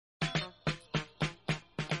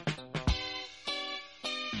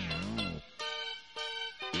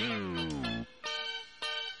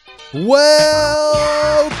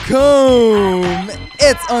Welcome.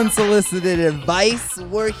 It's Unsolicited Advice.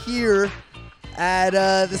 We're here at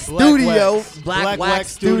the studio, Black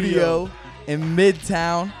Wax Studio in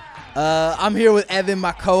Midtown. I'm here with Evan,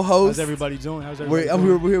 my co-host. How's everybody doing?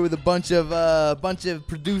 We're here with a bunch of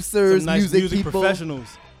producers, nice music people,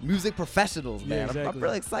 professionals. Music professionals, man. Yeah, exactly. I'm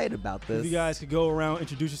really excited about this. If you guys could go around,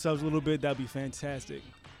 introduce yourselves a little bit, that'd be fantastic.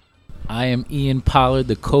 I am Ian Pollard,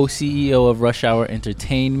 the co-CEO of Rush Hour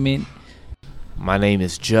Entertainment. My name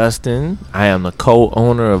is Justin. I am the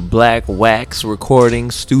co-owner of Black Wax Recording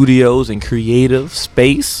Studios and Creative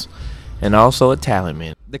Space, and also a talent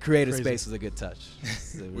man. The creative space is a good touch.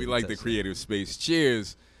 We like the creative space.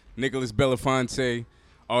 Cheers. Nicholas Belafonte,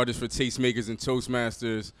 artist for Tastemakers and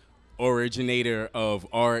Toastmasters, originator of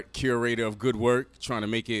art, curator of good work, trying to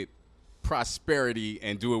make it prosperity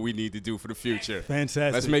and do what we need to do for the future.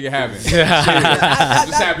 Fantastic. Let's make it happen. I'm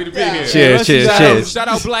just happy to be here. Cheers. Shout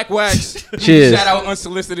out Black Wax. Cheers. Shout out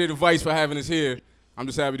Unsolicited Advice for having us here. I'm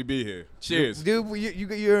just happy to be here. Cheers. Dude,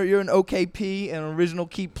 you're an OKP, an original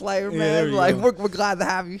key player, Yeah, man. there you Like go. we're glad to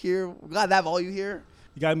have you here. We're glad to have all you here.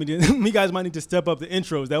 You guys might need to step up the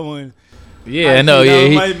intros. That one. Yeah, I no, think that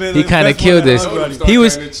yeah, might have been he the kind of best killed one this. out of everybody.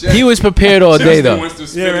 He was prepared all day though.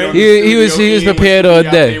 He was prepared all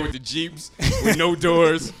day. With the Jeeps, with no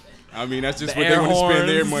doors. I mean, that's just The what they air want to spend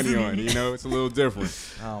their horns. money on. You know, it's a little different.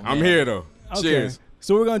 Oh, I'm man. here though. Okay. Cheers.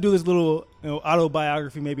 So we're gonna do this little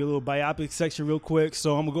autobiography, maybe a little biopic section real quick.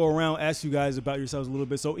 So I'm gonna go around, ask you guys about yourselves a little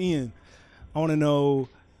bit. So Ian, I want to know,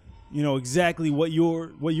 exactly what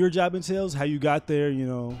your job entails, how you got there. What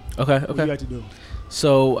you got to do.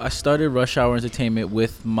 So I started Rush Hour Entertainment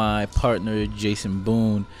with my partner Jason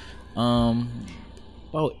Boone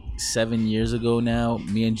about 7 years ago now.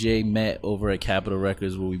 Me and Jay met over at Capitol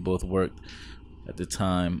Records where we both worked at the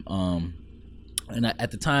time.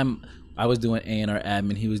 At the time I was doing A&R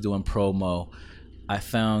admin, he was doing promo. I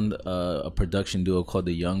found a production duo called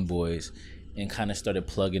the Young Boys and kind of started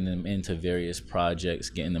plugging them into various projects,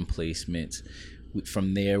 getting them placements.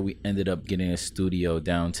 From there, we ended up getting a studio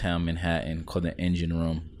downtown Manhattan called the Engine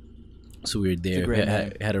Room. So we were there. We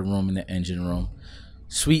had a room in the Engine Room.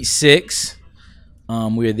 Suite 6.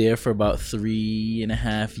 We were there for about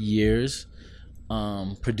 3.5 years,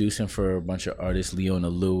 producing for a bunch of artists. Leona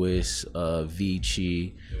Lewis,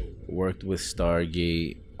 Vici, worked with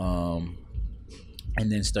Stargate,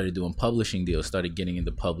 and then started doing publishing deals. Started getting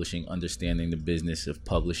into publishing, understanding the business of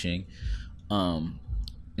publishing.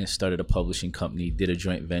 And started a publishing company, did a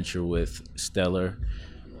joint venture with Stellar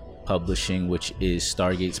Publishing, which is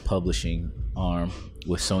Stargate's publishing arm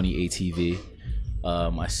with Sony ATV.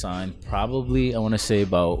 I signed probably, I want to say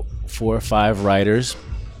about 4 or 5 writers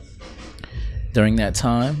during that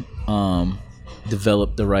time.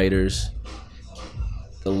 Developed the writers.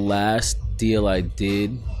 The last deal I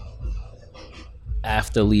did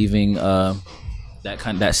after leaving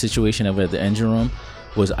that situation over at the Engine Room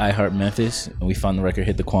was iHeart Memphis, and we found the record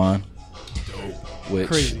Hit the Quan,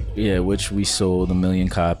 which we sold 1 million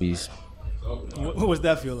copies. What was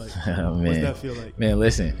that feel like? Oh, What does that feel like? Man,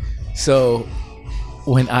 listen. So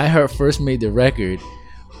when iHeart first made the record,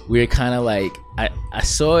 we were kind of like, I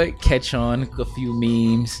saw it catch on, a few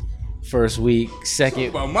memes. First week, second.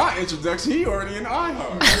 About my introduction, he already in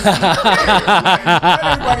iHeart.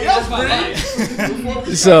 Everybody else ready. Before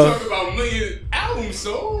we start talking about million albums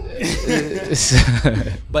sold.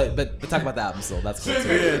 But talk about the album sold. That's cool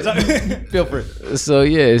too. Feel free. So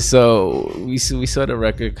we saw the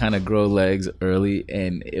record kind of grow legs early,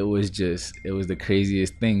 and it was the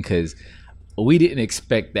craziest thing because we didn't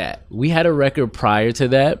expect that. We had a record prior to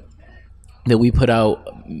that we put out,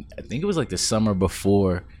 I think it was like the summer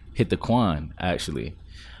before Hit the Quan, actually.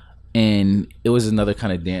 And it was another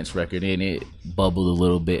kind of dance record, and it bubbled a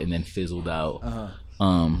little bit and then fizzled out.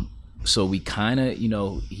 So we kind of,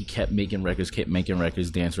 he kept making records,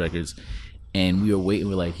 dance records, and we were waiting.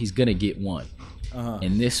 We're like, he's gonna get one.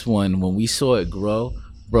 And this one, when we saw it grow,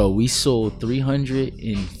 bro, we sold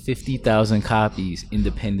 350,000 copies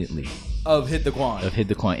independently. Of Hit the Quan.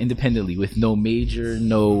 Independently, with no major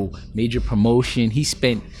promotion. He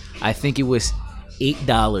spent, I think it was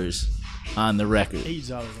 $8 on the record.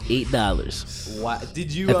 $8. Why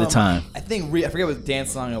did you at the time? I think I forget what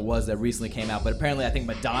dance song it was that recently came out, but apparently I think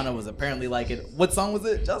Madonna was apparently like it. What song was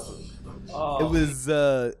it, Justin? It was it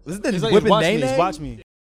the Like, Whippin' watch Nae me, Nae?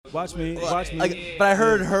 watch me. Like, but I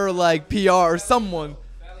heard her like PR or someone.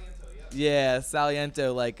 Yeah,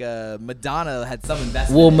 Saliento, like Madonna had some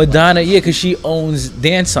investment. Well, Madonna, yeah, because she owns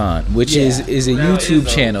Dance On, which is a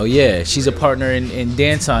YouTube channel. Yeah, she's a partner in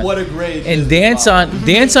Dance On. What a great And business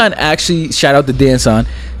Dance On actually, shout out to Dance On.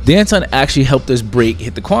 Dance On actually helped us break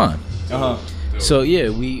Hit the Quan. So yeah,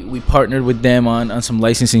 we partnered with them on some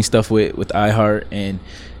licensing stuff with iHeart, and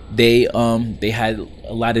they had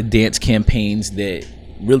a lot of dance campaigns that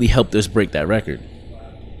really helped us break that record.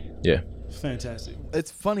 Yeah. Fantastic. It's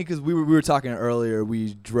funny because we were talking earlier.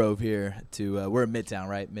 We drove here to we're in Midtown,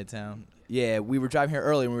 right? Midtown. Yeah, we were driving here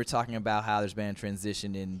earlier and we were talking about how there's been a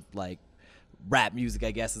transition in like rap music,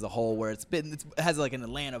 I guess, as a whole, where it has like an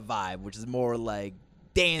Atlanta vibe, which is more like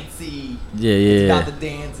dancey. Yeah. It's got the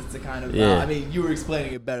dance. It's a kind of. Yeah. I mean, you were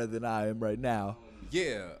explaining it better than I am right now.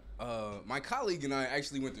 Yeah. My colleague and I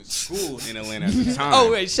actually went to school in Atlanta at the time.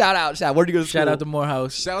 Oh wait, shout out! Where'd you go to school? Shout out to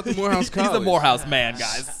Morehouse. Shout out to Morehouse College. He's a Morehouse man,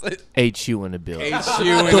 guys. HU in the building. HU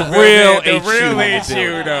in the real building. The real HU.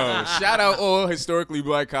 HU though. Shout out all historically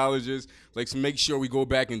black colleges. Like, so make sure we go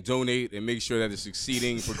back and donate and make sure that it's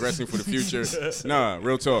succeeding, progressing for the future. Nah,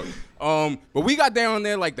 real talk. But we got down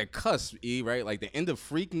there like the cusp, right? Like the end of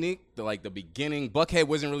Freaknik, the beginning. Buckhead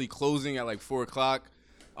wasn't really closing at like 4:00.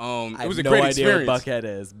 It was a great experience. I have no idea what Buckhead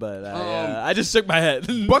is, but I just shook my head.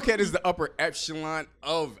 Buckhead is the upper echelon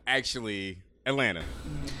of actually Atlanta.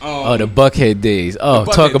 The Buckhead days. Oh,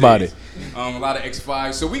 Buckhead talk about days. it. A lot of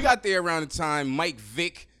X5. So we got there around the time Mike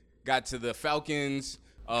Vick got to the Falcons.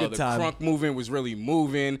 The crunk movement was really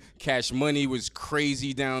moving. Cash Money was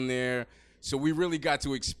crazy down there. So we really got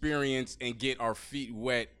to experience and get our feet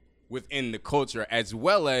wet within the culture, as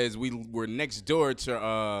well as we were next door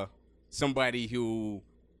to somebody whose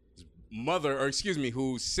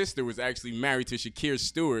sister was actually married to Shakir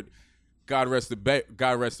Stewart. God rest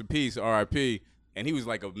in peace, R.I.P. And he was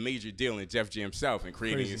like a major deal in Def Jam South and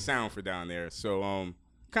creating his sound for down there. So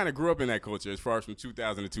kind of grew up in that culture as far as from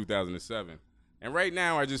 2000 to 2007. And right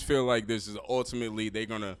now, I just feel like this is ultimately they're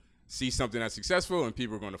going to see something that's successful and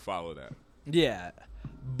people are going to follow that. Yeah,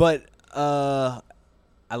 but I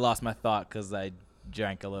lost my thought because I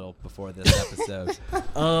drank a little before this episode.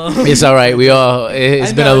 It's all right.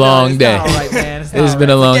 It's been a long day. All right, man. It's been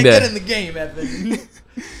a long day. Get in the game, Evan.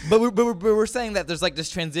 But we're saying that there's like this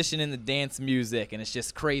transition in the dance music, and it's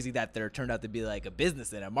just crazy that there turned out to be like a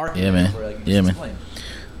business and a market. Yeah, man. For, like, Yeah, man.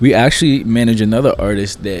 We actually manage another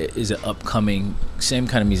artist that is an same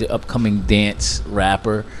kind of music, upcoming dance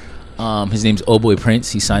rapper. His name's Oboy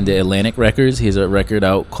Prince. He signed to Atlantic Records. He has a record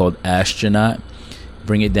out called Astronaut,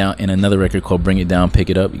 Bring It Down, and another record called Bring It Down, Pick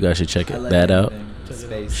It Up. You guys should check that out.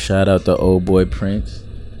 Shout out to Oboy Prince.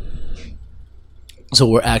 So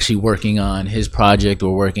we're actually working on his project.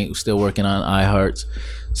 We're still working on iHeart's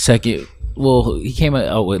second. Well, he came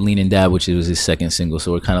out with Lean and Dab, which was his second single.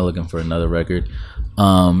 So we're kind of looking for another record.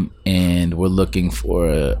 And we're looking for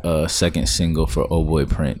a second single for Oboy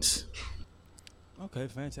Prince. Okay,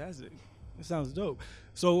 fantastic. That sounds dope.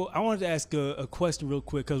 So I wanted to ask a question real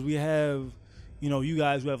quick because we have, you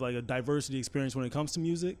guys who have like a diversity experience when it comes to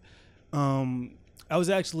music. I was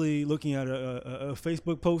actually looking at a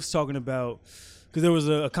Facebook post talking about, because there was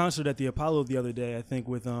a concert at the Apollo the other day, I think,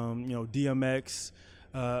 with DMX,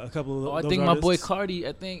 a couple of those I think artists. my boy Cardi,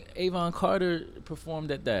 Avon Carter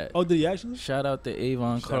performed at that. Oh, did he actually? Shout out to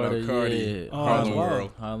Avon Shout Carter. out Cardi. Yeah. Oh, Harlem wow.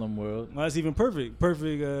 World. Harlem World. Well, that's even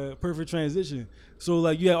perfect transition. So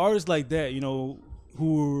like you have artists like that,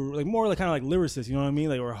 who are like more like kind of like lyricists, you know what I mean?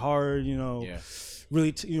 Like, or hard, Yeah.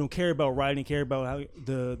 really care about writing, care about how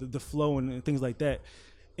the flow and things like that.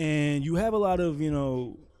 And you have a lot of,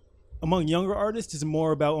 among younger artists, it's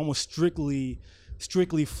more about almost strictly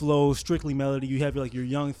flow, strictly melody. You have like your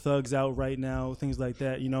Young Thugs out right now, things like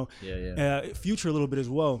that, Yeah. Future a little bit as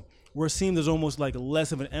well. We're seeing there's almost like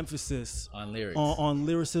less of an emphasis On lyrics. on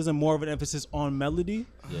lyricism, more of an emphasis on melody.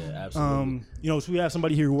 Yeah, absolutely. So we have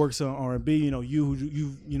somebody here who works on R&B.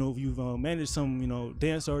 You've managed some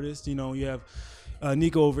dance artists. You have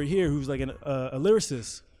Nico over here who's like a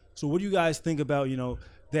lyricist. So what do you guys think about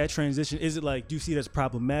that transition? Is it like, do you see it as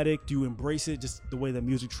problematic? Do you embrace it just the way that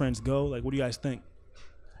music trends go? Like, what do you guys think?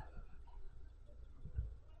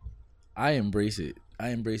 I embrace it.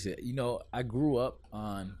 I grew up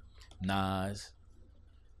on Nas.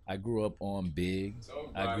 I grew up on Big.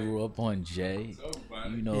 I grew up on Jay.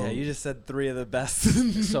 Yeah, you just said three of the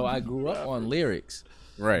best. So I grew up on lyrics.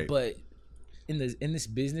 Right. But in this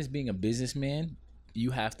business, being a businessman, you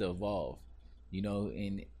have to evolve.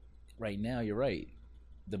 And right now you're right.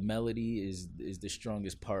 The melody is the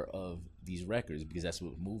strongest part of these records because that's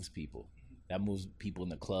what moves people. That moves people in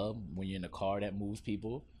the club. When you're in the car, that moves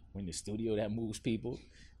people. When you're in the studio, that moves people.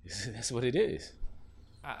 That's what it is.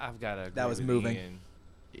 I've got to agree. That was with moving. Ian.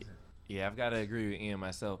 Yeah, I've got to agree with Ian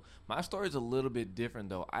myself. My story's a little bit different,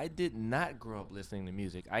 though. I did not grow up listening to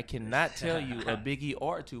music. I cannot tell you a Biggie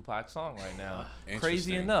or a Tupac song right now.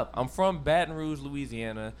 Crazy enough. I'm from Baton Rouge,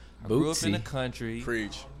 Louisiana. I grew up in the country.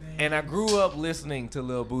 Preach. And I grew up listening to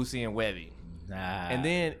Lil Boosie and Webby. And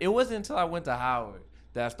then it wasn't until I went to Howard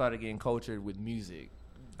that I started getting cultured with music.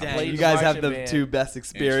 Dang, you guys have the two best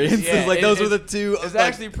experiences. Yeah, like those were the two. It's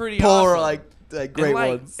actually pretty polar, awesome. like great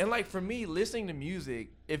ones. And like for me, listening to music,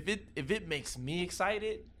 if it makes me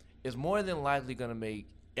excited, it's more than likely gonna make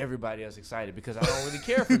everybody else excited because I don't really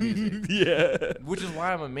care for music. Yeah. Which is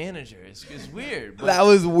why I'm a manager. It's weird. But that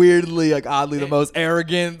was weirdly, like oddly, the most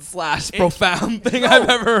arrogant / profound thing I've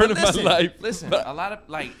ever heard in my life. Listen, a lot of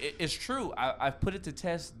like it's true. I've put it to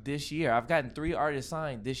test this year. I've gotten 3 artists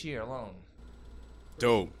signed this year alone.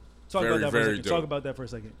 Dope. Talk Very, about that for a very second. dope. Talk about that for a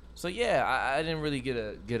second. So yeah, I didn't really get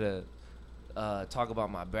a talk about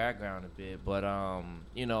my background a bit, but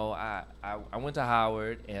you know, I went to I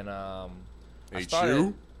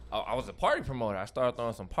was a party promoter. I started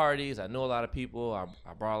throwing some parties. I knew a lot of people. I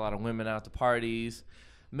brought a lot of women out to parties,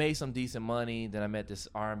 made some decent money. Then I met this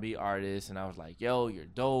R&B artist, and I was like, "Yo, you're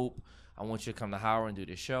dope. I want you to come to Howard and do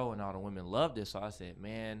this show." And all the women loved it. So I said,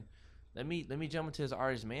 "Man, let me jump into this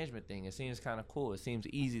artist management thing. It seems kind of cool. It seems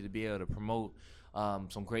easy to be able to promote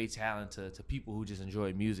some great talent to people who just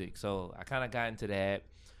enjoy music." So I kind of got into that.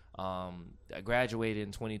 I graduated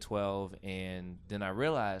in 2012, and then I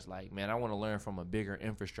realized, like, man, I want to learn from a bigger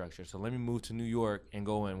infrastructure. So let me move to New York and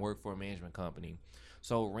go and work for a management company.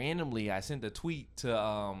 So randomly, I sent a tweet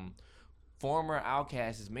to former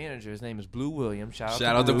Outkast's manager. His name is Blue Williams. Shout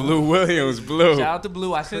out to Blue Williams. Blue. Shout out to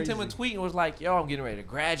Blue. I sent him a tweet and was like, "Yo, I'm getting ready to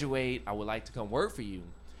graduate. I would like to come work for you."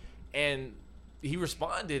 And he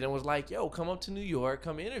responded and was like, "Yo, come up to New York,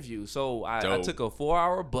 come interview." So I took a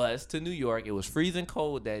 4-hour bus to New York. It was freezing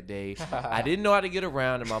cold that day. I didn't know how to get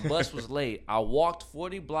around, and my bus was late. I walked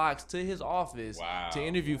 40 blocks to his office to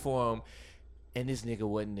interview for him, and this nigga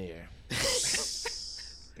wasn't there.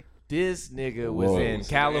 This nigga was in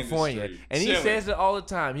California. And he says it all the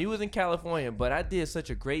time. He was in California, but I did such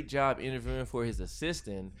a great job interviewing for his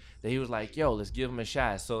assistant that he was like, "Yo, let's give him a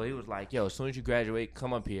shot." So he was like, "Yo, as soon as you graduate,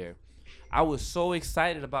 come up here." I was so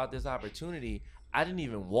excited about this opportunity, I didn't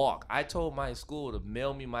even walk. I told my school to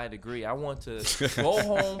mail me my degree. I want to go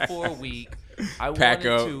home for a week. I pack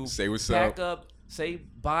wanted up, to say what's pack up, say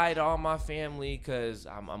bye to all my family because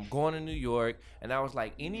I'm going to New York. And I was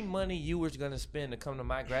like, any money you were going to spend to come to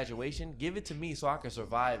my graduation, give it to me so I can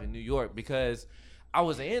survive in New York because I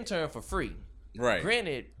was an intern for free. Right.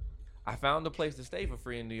 Granted, I found a place to stay for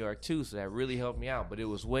free in New York, too, so that really helped me out. But it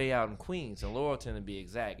was way out in Queens, in Laurelton to be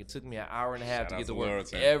exact. It took me an hour and a half to get to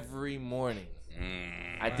work every morning.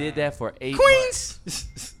 I did that for 8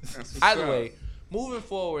 months. Either way, moving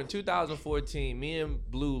forward, in 2014, me and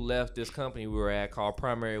Blue left this company we were at called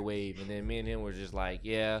Primary Wave. And then me and him were just like,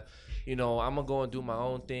 yeah, you know, I'm going to go and do my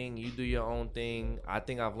own thing. You do your own thing. I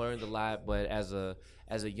think I've learned a lot, but as a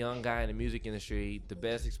young guy in the music industry, the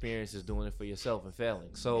best experience is doing it for yourself and failing.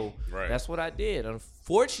 So that's what I did.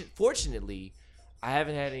 Fortunately, I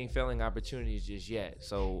haven't had any failing opportunities just yet.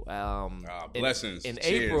 So blessings. In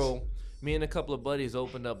April, me and a couple of buddies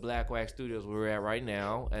opened up Black Wax Studios where we're at right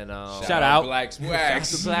now. And shout out Black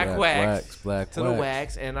Wax. Black Wax. The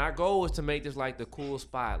Wax. And our goal was to make this like the cool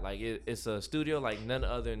spot. Like it's a studio like none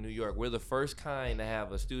other in New York. We're the first kind to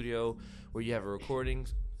have a studio where you have a recording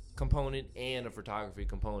component and a photography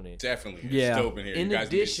component. Definitely. Yeah. It's dope in here. In you guys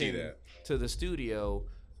addition need to see that. to the studio,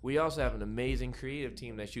 we also have an amazing creative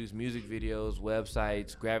team that shoots music videos,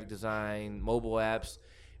 websites, graphic design, mobile apps.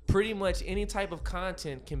 Pretty much any type of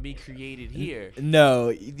content can be created here. No,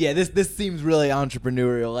 yeah, this seems really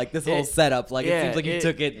entrepreneurial. Like this whole setup, like it seems like you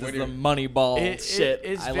took it to some money ball shit.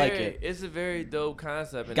 I like it. It's a very dope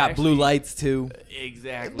concept. And got blue lights too.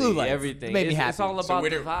 Exactly. Blue lights. Everything. Made me happy. It's all about the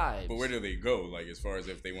vibes. But where do they go? Like as far as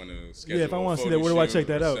if they want to schedule if I want to see photo that, where do I shoot check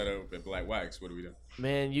that or out? Set up at Black Wax. What do we do?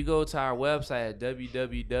 Man, you go to our website at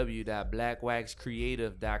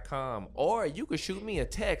www.blackwaxcreative.com, or you could shoot me a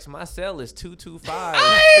text. My cell is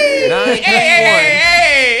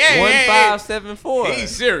 225-931-1574.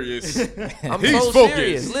 He's serious. I'm He's so focused.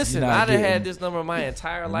 serious. Listen, Not I'd have getting- had this number my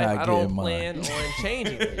entire life. I don't getting plan on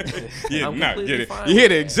changing it. Yeah, I'm not completely get it. fine You hear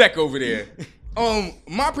with the that. exec over there.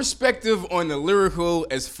 My perspective on the lyrical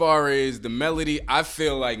as far as the melody, I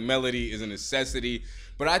feel like melody is a necessity,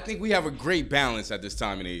 but I think we have a great balance at this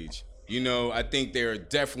time and age. You know, I think there are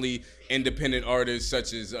definitely independent artists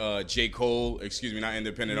such as J. Cole, excuse me, not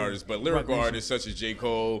independent artists, but lyrical artists such as J.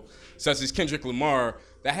 Cole, such as Kendrick Lamar,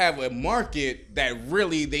 that have a market that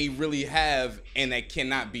they really have and that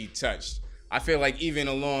cannot be touched. I feel like even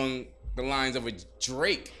along the lines of a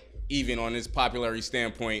Drake, even on his popularity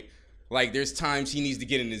standpoint, Like, there's times he needs to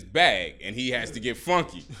get in his bag and he has to get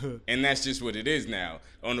funky. And that's just what it is now.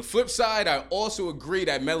 On the flip side, I also agree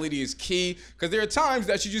that melody is key, because there are times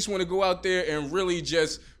that you just want to go out there and really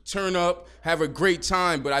just turn up, have a great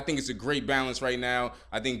time. But I think it's a great balance right now.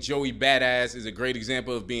 I think Joey Badass is a great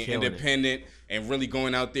example of being independent and really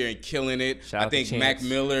going out there and killing it. I think Mac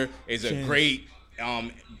Miller is a great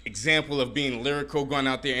example of being lyrical, going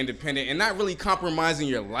out there independent, and not really compromising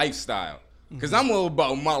your lifestyle. Because I'm all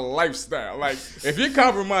about my lifestyle. Like, if you're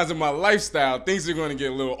compromising my lifestyle, things are going to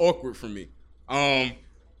get a little awkward for me.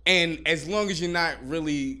 And as long as you're not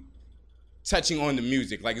really touching on the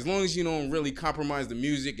music, like, as long as you don't really compromise the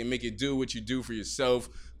music and make it do what you do for yourself.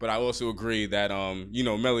 But I also agree that,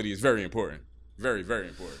 melody is very important. Very, very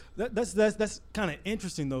important. That's kind of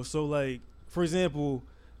interesting, though. So, like, for example,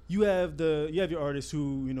 you have your artist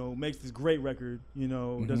who, makes this great record,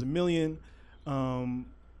 does $1 million.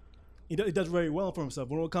 He does very well for himself.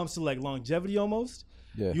 When it comes to like longevity, almost,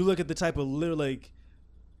 you look at the type of like,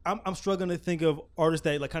 I'm struggling to think of artists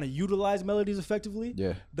that like kind of utilize melodies effectively,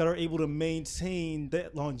 that are able to maintain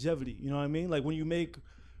that longevity. You know what I mean? Like when you make,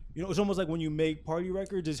 it's almost like when you make party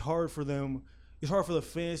records, it's hard for the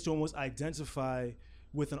fans to almost identify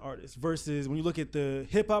with an artist. Versus when you look at the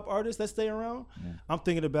hip hop artists that stay around, I'm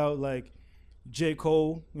thinking about like J.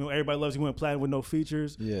 Cole, everybody loves he went platinum with no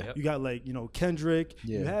features. Yeah. You got like, Kendrick.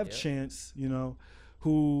 Yeah. You have Chance,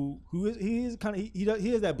 who is kind of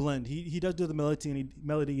he has that blend. He does do the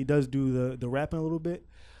melody. He does do the rapping a little bit.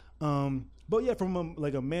 But yeah, from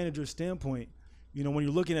a manager standpoint, when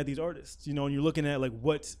you're looking at these artists, and you're looking at like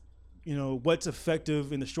what's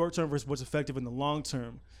effective in the short term versus what's effective in the long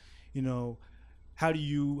term, how do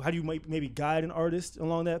you maybe guide an artist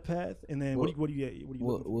along that path? And then what do you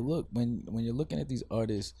look, when you're looking at these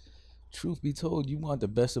artists, truth be told, you want the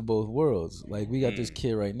best of both worlds. Like we got this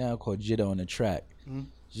kid right now called Jitta on the track.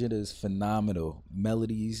 Jitta is phenomenal.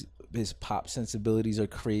 Melodies, his pop sensibilities are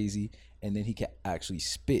crazy, and then he can actually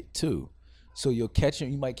spit too. So you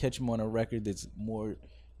might catch him on a record that's more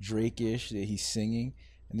Drake-ish that he's singing,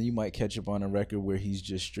 and then you might catch him on a record where he's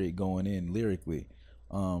just straight going in lyrically.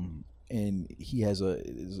 And he has a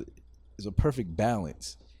perfect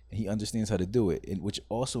balance, and he understands how to do it, and which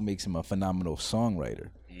also makes him a phenomenal songwriter,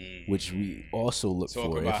 which we also look for.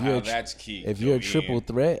 Talk about how that's key. If you're a triple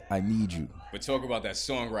threat, I need you. But talk about that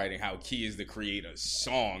songwriting, how key is to create a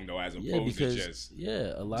song though, as opposed to just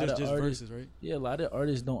a lot of artists, verses, right? Yeah, a lot of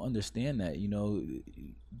artists don't understand that.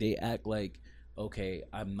 They act like, okay,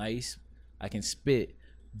 I'm nice, I can spit,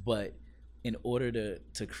 but in order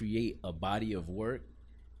to create a body of work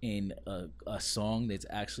in a song that's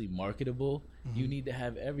actually marketable, you need to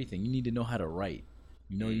have everything. You need to know how to write.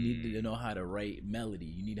 You need to know how to write melody.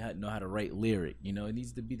 You need to know how to write lyric. It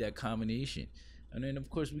needs to be that combination. And then, of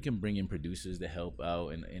course, we can bring in producers to help out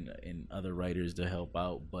and other writers to help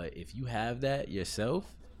out. But if you have that yourself,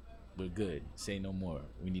 we're good. Say no more.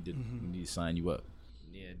 We need to sign you up.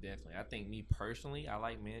 Yeah, definitely. I think me personally, I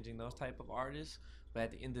like managing those type of artists. But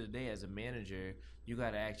at the end of the day, as a manager, you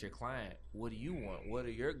got to ask your client, what do you want? What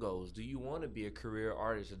are your goals? Do you want to be a career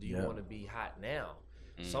artist, or do you want to be hot now?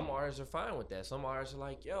 Some artists are fine with that. Some artists are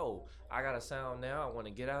like, yo, I got a sound now. I want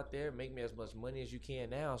to get out there, make me as much money as you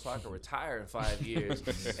can now so I can retire in 5 years.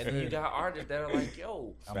 And then you got artists that are like,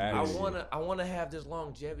 yo, I want to have this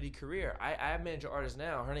longevity career. I manage an artist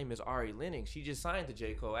now. Her name is Ari Lennox. She just signed to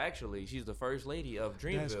J. Cole, actually. She's the first lady of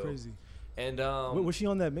Dreamville. That's crazy. And was she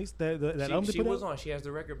on that mix? That album? She was on. She has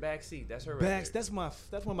the record Backseat. That's her record. That's one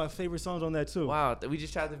of my favorite songs on that too. Wow, we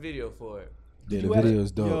just shot the video for it. Yeah, the video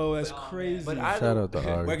is dope. Yo, that's crazy. But shout out to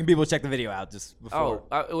Ari. Where can people check the video out just before?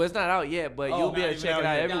 Well, it's not out yet, but you'll be able to check it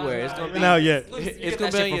out everywhere. It's gonna be out yet. It's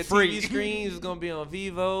gonna be on your TV screens. It's gonna be on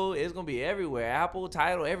Vivo. It's gonna be everywhere. Apple,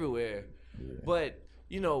 Tidal, everywhere. Yeah. But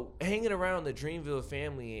hanging around the Dreamville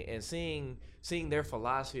family and seeing their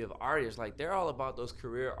philosophy of artists, like they're all about those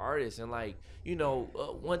career artists, and like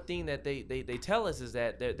one thing that they tell us is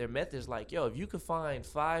that their method is like, yo, if you could find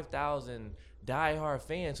 5,000 diehard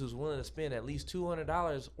fans who's willing to spend at least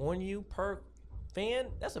 $200 on you per fan,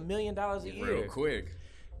 that's $1 million a year. Real quick.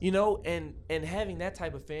 And having that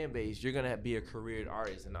type of fan base, you're gonna be a career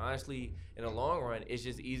artist. And honestly, in the long run, it's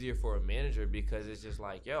just easier for a manager because it's just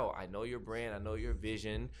like, yo, I know your brand, I know your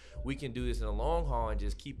vision. We can do this in the long haul and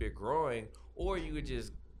just keep it growing. Or you could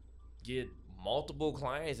just get multiple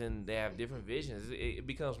clients and they have different visions. It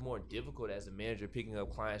becomes more difficult as a manager picking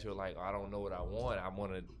up clients who are like, oh, I don't know what I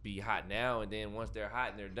want to be hot now. And then once they're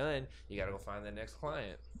hot and they're done, you got to go find that next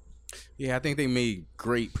client. Yeah, I think they made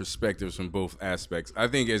great perspectives from both aspects. I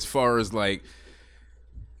think as far as like,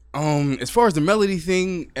 as far as the melody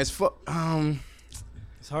thing, it's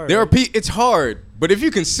hard. It's hard, but if you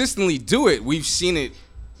consistently do it, we've seen it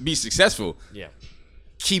be successful. Yeah.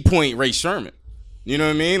 Key point, Ray Sherman. You know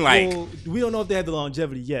what I mean? Like, well, we don't know if they had the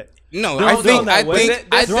longevity yet. no, They're on that way.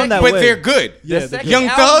 They're on that but way. they're good. Yeah, The second Young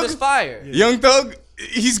album Thug? is fire. Young Thug,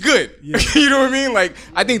 he's good. Yeah. You know what I mean? Like,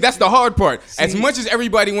 I think that's the hard part. As much as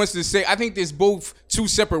everybody wants to say, I think there's both two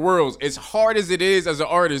separate worlds. As hard as it is as an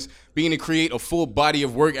artist being to create a full body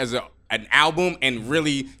of work as an album and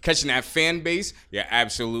really catching that fan base, you're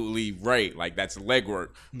absolutely right. Like, that's legwork.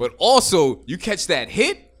 But also, you catch that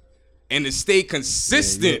hit and to stay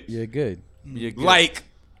consistent. You're good. You're good. Like,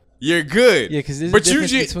 you're good. Yeah, because there's but a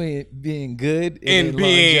difference between being good and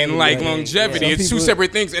being longevity. longevity. Some It's two people-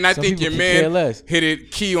 separate things. And I some think people your could care man less. hit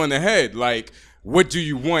it key on the head. Like, what do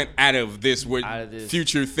you want out of this Out of this.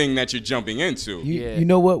 future thing that you're jumping into? Yeah. You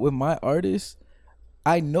know what? With my artists,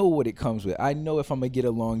 I know what it comes with. I know if I'm gonna get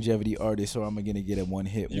a longevity artist or I'm gonna get a one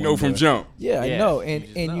hit. You know from jump. Yeah, I Yeah, know. you And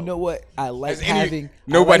just you know. know what? I like Has any- having.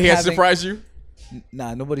 nobody has having, surprised you?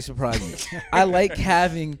 Nah, nobody surprised me. I like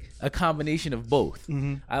having a combination of both.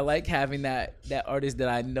 I like having that artist that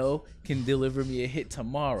I know can deliver me a hit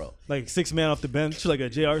tomorrow. Like 6 man off the bench, like a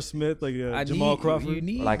J.R. Smith, like a Jamal Crawford. You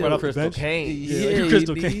need like those. a off the Crystal bench. Kane. Yeah, like a you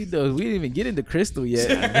Crystal need King. those. We didn't even get into Crystal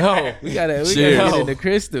yet. No. we gotta Cheers. get into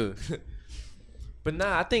Crystal. But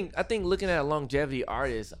nah, I think looking at longevity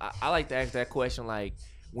artists, I like to ask that question, like,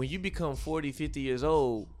 when you become 40, 50 years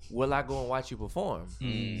old, will I go and watch you perform?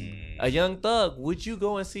 A Young Thug, would you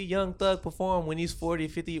go and see Young Thug perform when he's 40,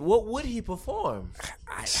 50? What would he perform?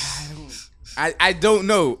 I don't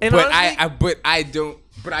know. And But honestly-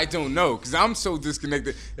 I don't know because I'm so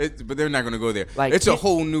disconnected. But they're not gonna go there. Like, It's a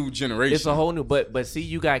whole new generation. It's a whole new, but see,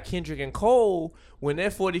 you got Kendrick and Cole, when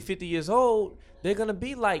they're 40, 50 years old, they're going to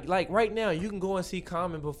be like right now, you can go and see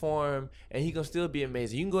Common perform, and he going to still be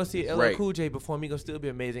amazing. You can go and see LL Right. Cool J perform, he going to still be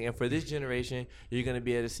amazing. And for this generation, you're going to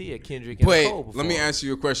be able to see a Kendrick and But Cole perform. let me ask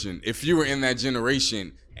you a question. If you were in that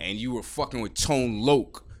generation and you were fucking with Tone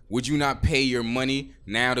Loc, would you not pay your money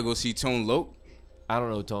now to go see Tone Loc? I don't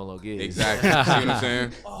know who Tone Loc is. Exactly. See what I'm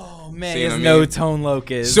saying? Oh man, See what there's I no mean? Tone Loc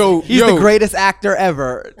is. So he's yo, the greatest actor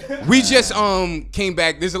ever. We just came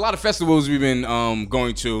back. There's a lot of festivals we've been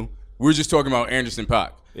going to. We were just talking about Anderson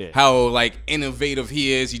 .Paak. Yeah. How like innovative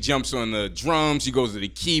he is. He jumps on the drums. He goes to the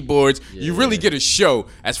keyboards. You really get a show.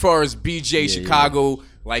 As far as BJ Chicago,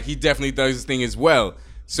 like he definitely does his thing as well.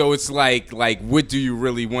 So it's like what do you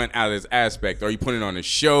really want out of this aspect? Are you putting on a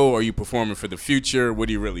show? Are you performing for the future? What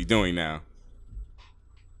are you really doing now?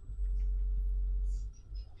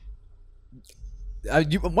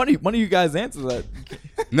 One of you guys answer that.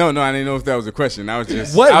 No, I didn't know if that was a question. I was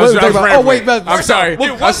just What? I was, What I was about- rambling. wait, but- I'm sorry.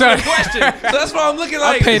 I'm sorry. question. So that's why I'm looking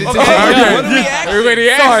like, paid okay, attention. what are we asking? Everybody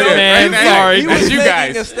asked Sorry, it. man. Right? Sorry. He That's was you making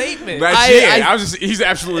guys. a statement. That's I- it. He's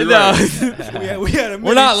absolutely No. right. We had a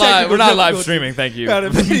We're not mini live. We're not live technical streaming. Thank you. Had a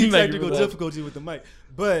mini Thank you technical for that. difficulty with the mic,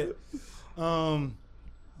 but no,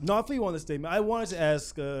 I feel you on the statement. I wanted to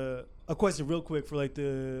ask a question real quick for like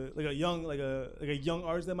a young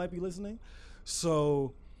artist that might be listening.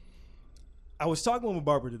 So I was talking with my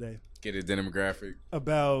barber today Get a demographic.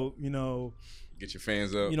 about Get your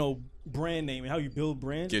fans up. brand name and how you build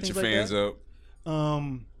brands. Get things your like fans that. up.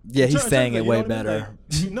 Yeah, he's in terms saying of, it you way know what I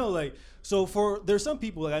mean? better. Like, so there's some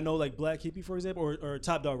people like I know like Black Hippie for example or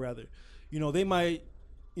Top Dog rather, they might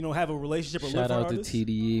have a relationship or Shout look for out to artists.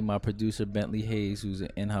 TDE, my producer Bentley Hayes, who's an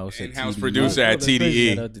in-house In-house at TDE. producer Oh, at that's crazy.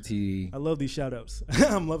 Shout TDE. out to TDE. I love these shout outs.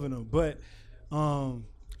 I'm loving them. But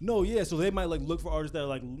no, yeah, so they might like look for artists that are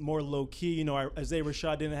like more low key. Isaiah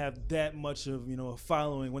Rashad didn't have that much of a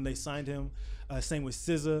following when they signed him. Same with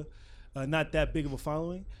SZA, not that big of a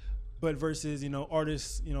following. But versus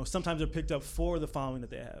artists, sometimes they're picked up for the following that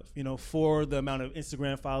they have. For the amount of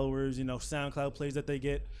Instagram followers, SoundCloud plays that they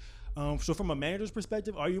get. So from a manager's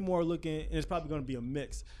perspective, are you more looking? And it's probably going to be a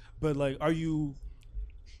mix. But like, are you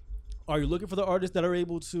looking for the artists that are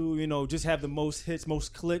able to, just have the most hits,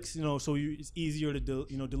 most clicks, so it's easier to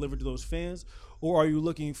deliver to those fans, or are you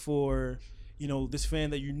looking for, this fan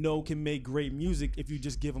that can make great music if you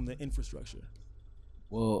just give them the infrastructure?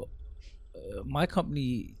 Well, my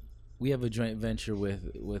company, we have a joint venture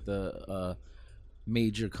with a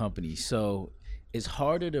major company, so it's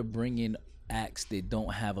harder to bring in acts that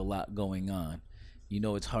don't have a lot going on.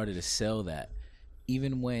 It's harder to sell that,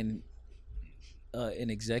 even when an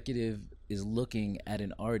executive is looking at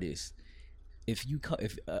an artist. If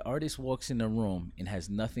an artist walks in the room and has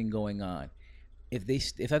nothing going on, if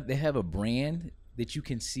they have a brand that you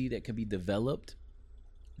can see that can be developed,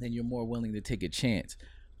 then you're more willing to take a chance.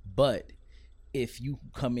 But if you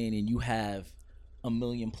come in and you have 1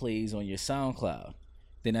 million plays on your SoundCloud,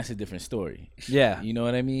 then that's a different story. Yeah. You know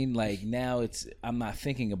what I mean? Like now I'm not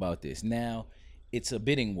thinking about this. Now it's a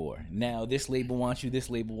bidding war. Now this label wants you, this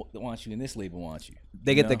label wants you, and this label wants you.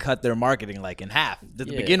 They get to cut their marketing like in half to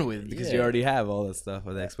begin with because you Yeah. already have all that stuff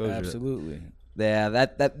with exposure. Absolutely. Yeah,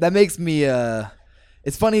 that makes me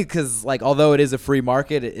it's funny because like although it is a free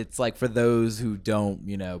market, it's like for those who don't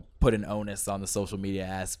put an onus on the social media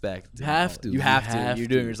aspect. You have to. You have to. You're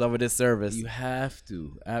doing yourself a disservice. You have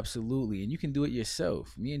to. Absolutely. And you can do it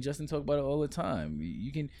yourself. Me and Justin talk about it all the time.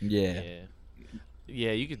 You can.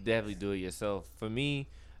 Yeah, you could definitely do it yourself. For me,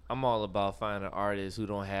 I'm all about finding artists who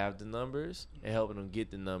don't have the numbers and helping them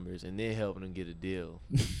get the numbers and then helping them get a deal.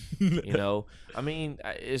 I mean,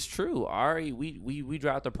 it's true. Ari, we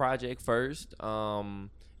dropped the project first.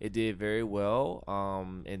 It did very well.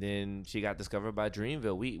 And then she got discovered by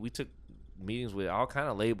Dreamville. We took meetings with all kind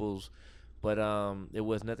of labels, but it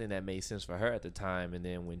was nothing that made sense for her at the time. And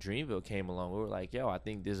then when Dreamville came along, we were like, yo, I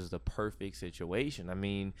think this is the perfect situation. I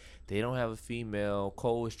mean, they don't have a female.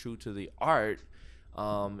 Cole is true to the art.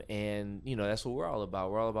 And that's what we're all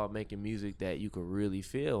about. We're all about making music that you could really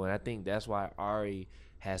feel. And I think that's why Ari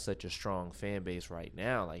has such a strong fan base right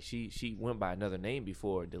now. Like she went by another name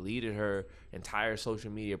before, deleted her entire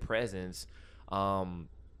social media presence,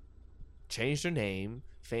 changed her name.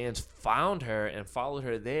 Fans found her and followed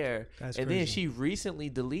her there. That's and crazy. then she recently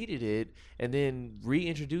deleted it and then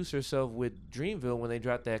reintroduced herself with Dreamville when they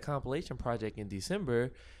dropped that compilation project in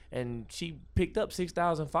December. And she picked up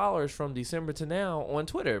 6,000 followers from December to now on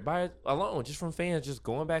Twitter by alone, just from fans just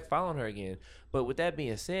going back following her again. But with that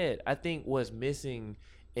being said, I think what's missing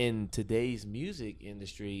in today's music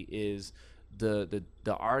industry is the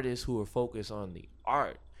artists who are focused on the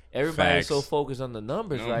art. Everybody's so focused on the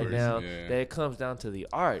numbers right now that it comes down to the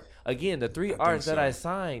art. Again, the three artists that I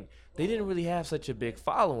signed, they didn't really have such a big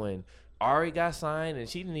following. Ari got signed, and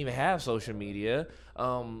she didn't even have social media.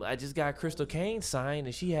 I just got Crystal Kane signed,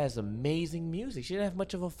 and she has amazing music. She didn't have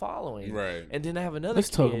much of a following. Right. And then I have another Let's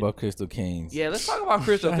kid. talk about Crystal Canes. Yeah, let's talk about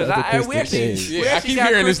Crystal, because Shout out to we Crystal actually, Kane. we I actually keep got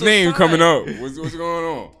hearing his Crystal name signed. coming up. What's going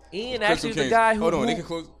on? Ian Crystal actually is the Kane. guy who... Hold on, they can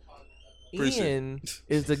close. Ian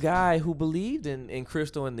is the guy who believed in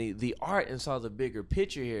Crystal and the art and saw the bigger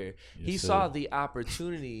picture here. He saw the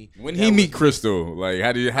opportunity. When he meet Crystal, like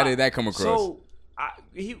how did that come across? So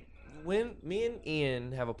when me and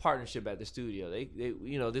Ian have a partnership at the studio, they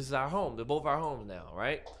this is our home. They're both our homes now,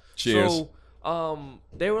 right? Cheers. So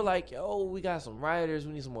they were like, yo, we got some writers.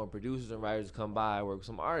 We need some more producers and writers to come by, work with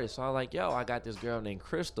some artists. So I'm like, yo, I got this girl named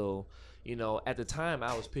Crystal. At the time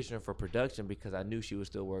I was pitching her for production because I knew she was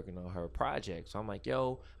still working on her project. So I'm like,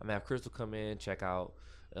 yo, I'm gonna have Crystal come in, check out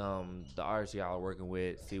the artists y'all are working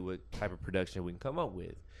with, see what type of production we can come up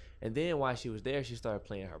with. And then while she was there, she started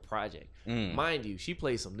playing her project. Mind you, she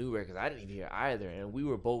played some new records I didn't even hear either, and we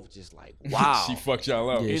were both just like, wow. She fucked y'all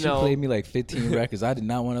up. Yeah, she played me like 15 records. I did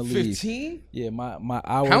not want to leave. 15? Yeah, my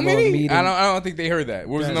hour How long many? meeting. I don't think they heard that.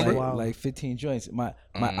 What was the That's number? wow. Like 15 joints. My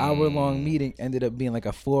hour long meeting ended up being like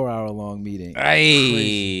a 4-hour long meeting. Hey,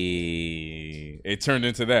 it turned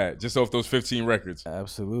into that just off those 15 records.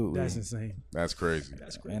 Absolutely. That's insane. That's crazy.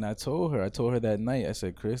 And I told her that night, I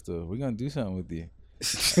said, Crystal, we're gonna do something with you.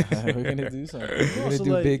 We're gonna do something. We're gonna Also,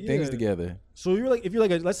 do like, big things yeah. together. So if you're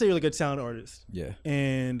like let's say you're like a talent artist, Yeah.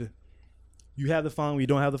 and you have the following, you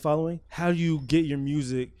don't have the following. How do you get your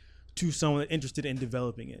music to someone interested in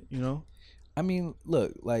developing it? I mean,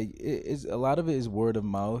 look, like it's a lot of it is word of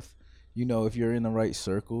mouth. If you're in the right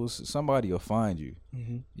circles, somebody will find you.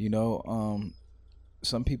 Mm-hmm.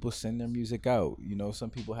 Some people send their music out. Some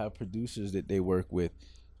people have producers that they work with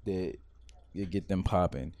that you get them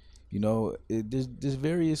popping. There's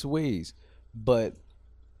various ways, but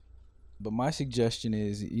my suggestion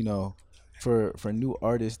is, for new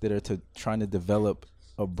artists that are trying to develop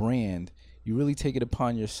a brand, you really take it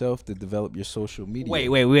upon yourself to develop your social media.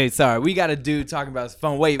 Wait. Sorry, we got a dude talking about his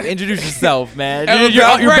phone. Wait, introduce yourself, man. L.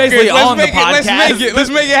 You're basically Records. on the podcast. Let's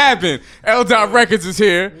make it happen. L. Records is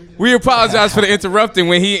here. We apologize for the interrupting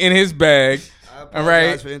when he in his bag. All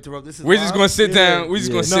right. For interrupt. This is We're just live? gonna sit down. We're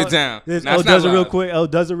just gonna sit down. L does it real quick. L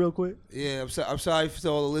does it real quick. Yeah, I'm sorry for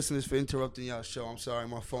all the listeners for interrupting y'all show. I'm sorry,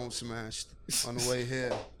 my phone smashed on the way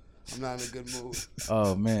here. I'm not in a good mood.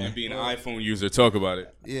 Oh man. And being an iPhone user, talk about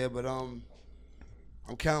it. Yeah, but I'm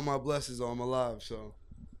counting my blessings on my live. So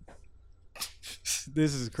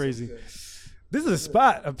This is crazy. This is a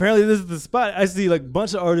spot. Apparently, this is the spot. I see like a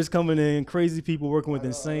bunch of artists coming in, crazy people working with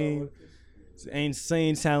insane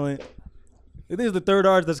talent. This is the third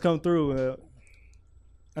artist that's come through,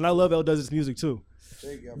 and I love L does his music too.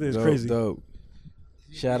 This is crazy. Dope.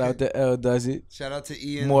 Shout out to L Does It. Shout out to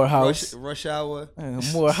Ian. Morehouse. Rush Hour.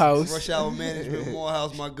 Morehouse. Rush Hour Management.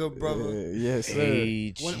 Morehouse, my good brother. Yes,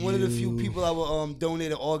 sir. One of the few people I would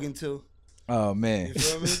donate an organ to. Oh man. You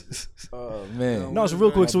feel me? Oh man. No, so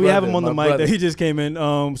real quick, so we have him on the my mic brother. that he just came in.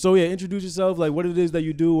 So yeah, introduce yourself, like what it is that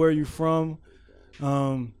you do, where you're from.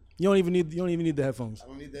 You don't even need the headphones. I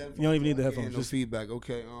don't need the headphones. You don't even need the I can't headphones. hear no feedback.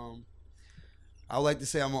 Okay. I would like to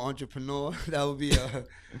say I'm an entrepreneur. That would be a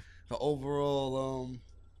overall,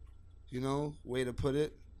 way to put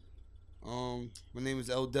it. My name is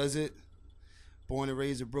L Does It. Born and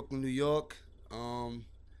raised in Brooklyn, New York.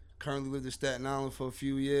 Currently lived in Staten Island for a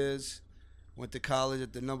few years. Went to college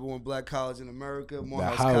at the #1 black college in America,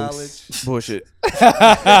 Morehouse College. Bullshit.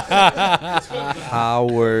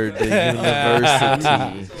 Howard University.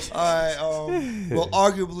 All right. Well,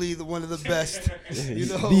 arguably one of the best,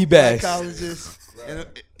 The black best. colleges, in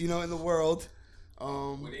the world.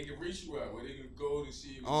 Where they can reach you at, where they can go to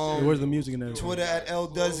see you. Where's the music in there? Twitter at L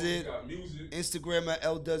Does It. Got music. Instagram at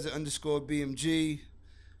L Does It _BMG.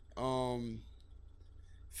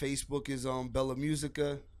 Facebook is Bella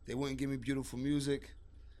Musica. They wouldn't give me beautiful music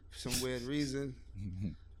for some weird reason.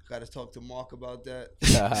 Got to talk to Mark about that.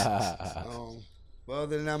 But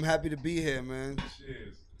other than that, I'm happy to be here, man.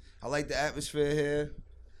 Cheers. I like the atmosphere here.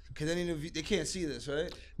 Cause they can't see this,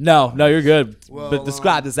 right? No, you're good. Well, but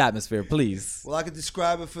describe this atmosphere, please. Well, I could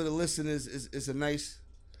describe it for the listeners. It's a nice,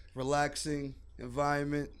 relaxing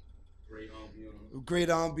environment. Great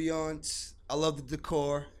ambiance. I love the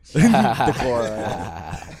decor. I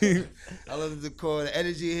love the decor. The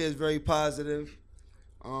energy here is very positive.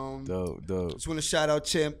 Dope. Just want to shout out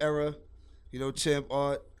Champ Era, Champ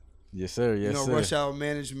Art, Yes, sir. Yes, sir. Rush Hour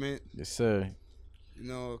Management, Yes, sir.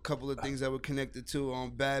 a couple of things that we're connected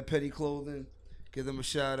to. Bad Petty Clothing, give them a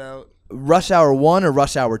shout out. Rush Hour 1 or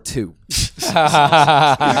Rush Hour 2? We're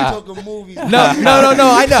talking movies. No.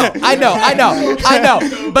 I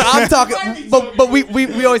know. But I'm talking. But we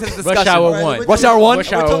always have this discussion. Rush Hour Right, 1. we're Rush Hour 1.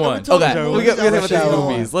 Rush Hour 1. Okay, we got to Rush these Hour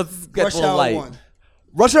movies. 1. Let's get Rush a little Hour light. 1.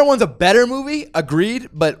 Rush Hour 1's a better movie, agreed.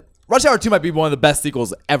 But Rush Hour 2 might be one of the best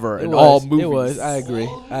sequels ever It in was. all movies. It was. I agree.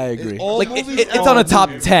 All Like movies it's ever? on a top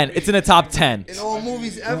 10. It's in a top 10. In all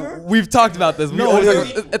movies ever? We've talked about this. No,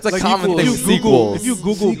 It's a like common thing. if with you Google, sequels. if you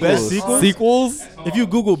Google best sequels, Sequels. if you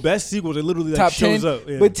Google best sequels, it literally top shows 10. up.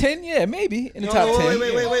 Yeah. But 10, yeah, maybe in the top 10.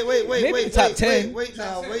 Wait. Maybe the top 10. Wait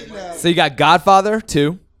now. So you got Godfather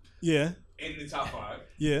 2. yeah, In the top 5.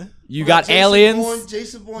 yeah. You got Aliens.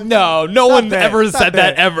 Jason Bourne. No one that. ever Stop said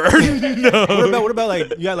that that. ever. No. What about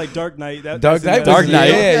like you got like Dark Knight? Dark that's in Knight. that. Dark Knight.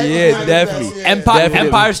 Yeah, definitely.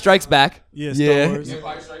 Empire Strikes Back. Yeah, Star Yeah. Wars.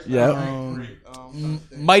 Yeah.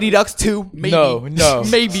 Mighty Ducks 2. Maybe. No.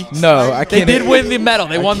 Maybe. No, I They can't. did win the medal.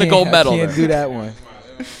 They won the gold medal. I can't do that one.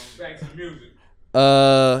 Back to the music.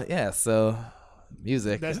 Yeah. So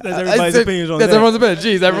music. That's everybody's opinions on That's that. everyone's opinion.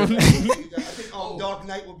 Jeez, everyone. I think Dark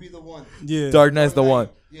Knight would be the one. Yeah. Dark Knight's the one.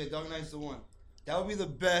 Yeah, Dark Knight's the one. That would be the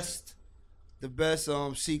best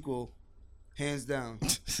sequel, hands down.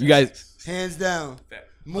 You guys. Hands down.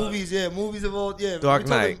 Movies of all, yeah. Dark we're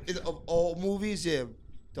talking Knight. Of all movies, yeah.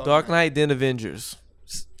 Dark Knight, then Avengers.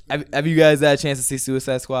 Have you guys had a chance to see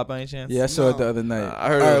Suicide Squad by any chance? Yeah, I saw it the other night. I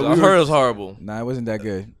heard, All right, I heard it was horrible. Nah, it wasn't that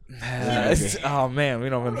good. Oh man, we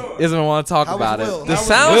don't even want to talk How was about Will? it. The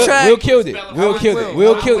How was soundtrack. Will killed it. Will killed it.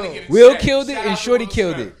 Will killed it. Will killed it, and Shorty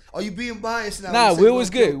killed it. Are you being biased now? Nah, You said Will was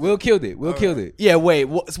good. killed Will killed it. Will killed it. Yeah, wait.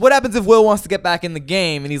 So what happens if Will wants to get back in the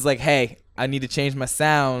game and he's like, "Hey, I need to change my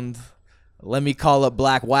sound. Let me call up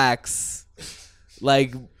Black Wax."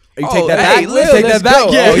 Like, you take that back? Hey, Will, take let's that back?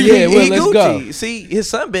 go. Yeah. Oh, yeah, Will, He let's Gucci. go. See, his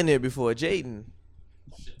son been there before, Jaden.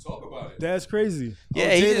 Talk about it. That's crazy. Yeah,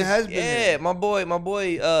 Jaden he has been there. my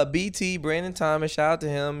boy, BT Brandon Thomas. Shout out to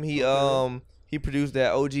him. He produced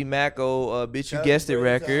that OG Macko, bitch, you Shout out guessed to it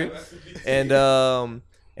Brandon record,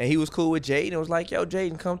 and he was cool with Jaden. It was like, yo,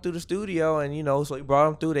 Jaden, come through the studio, and so he brought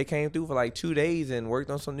him through. They came through for like 2 days and worked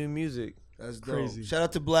on some new music. That's dope. Crazy. Shout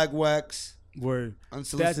out to Black Wax, Word.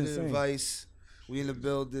 Unsolicited insane. Advice. We in the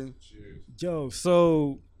building. Yo,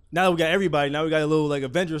 so now that we got everybody, now we got a little like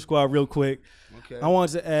Avenger Squad real quick. Okay. I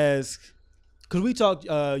wanted to ask, because we talked,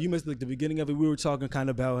 you missed like the beginning of it. We were talking kind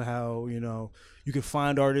of about how, you can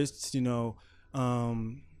find artists,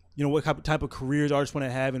 what type of careers artists want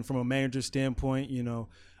to have, and from a manager standpoint,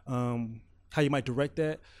 how you might direct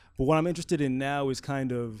that. But what I'm interested in now is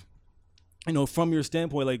kind of, from your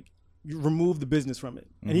standpoint, like you remove the business from it.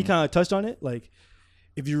 And he kind of touched on it. Like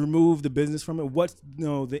if you remove the business from it, what's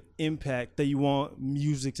the impact that you want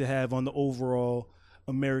music to have on the overall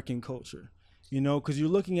American culture? Because you're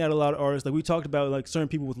looking at a lot of artists, like we talked about, like certain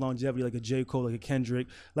people with longevity, like a J. Cole, like a Kendrick,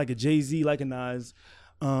 like a Jay-Z, like a Nas.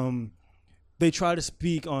 they try to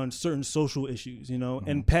speak on certain social issues, you know,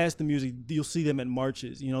 and past the music, you'll see them at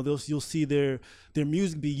marches. You know, you'll see their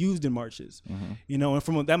music be used in marches. You know,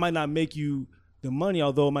 and that might not make you the money,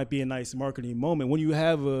 although it might be a nice marketing moment. When you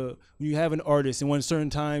have an artist, and when certain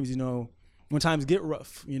times, you know, when times get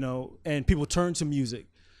rough, you know, and people turn to music,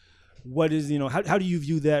 what is, you know, how do you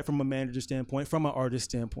view that from a manager standpoint, from an artist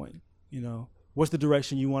standpoint? You know, what's the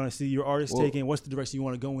direction you want to see your artist taking? What's the direction you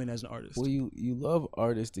want to go in as an artist? Well, you love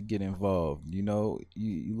artists to get involved. You know,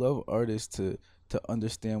 you love artists to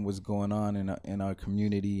understand what's going on in our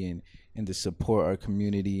community and to support our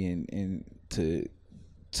community and to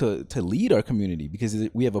lead our community, because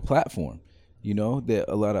we have a platform, you know,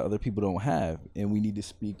 that a lot of other people don't have, and we need to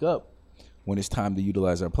speak up when it's time to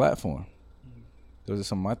utilize our platform. Those are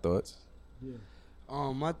some of my thoughts. Yeah.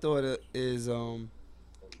 My thought is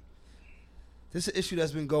this is an issue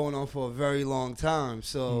that's been going on for a very long time.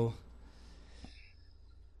 So,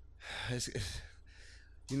 it's,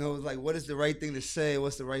 you know, like, what is the right thing to say?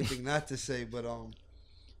 What's the right thing not to say? But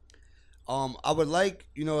I would like,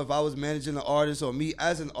 you know, if I was managing an artist or me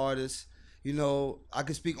as an artist, you know, I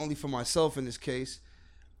can speak only for myself in this case.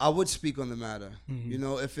 I would speak on the matter. You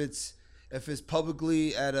know, if it's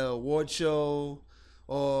publicly at an award show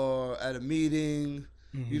or at a meeting,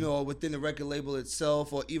 you know, or within the record label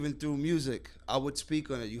itself, or even through music, I would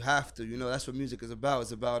speak on it. You have to, you know, that's what music is about.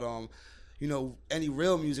 It's about, you know, any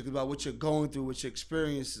real music is about what you're going through, what your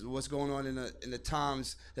experience, what's going on in the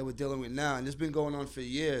times that we're dealing with now. And it's been going on for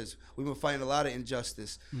years. We've been fighting a lot of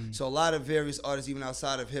injustice. So a lot of various artists, even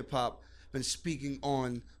outside of hip hop, been speaking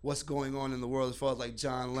on what's going on in the world, as far as like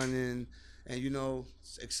John Lennon and, you know,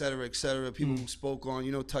 et cetera, people who spoke on,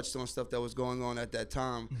 you know, touched on stuff that was going on at that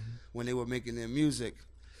time when they were making their music.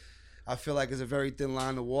 I feel like it's a very thin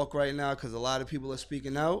line to walk right now, because a lot of people are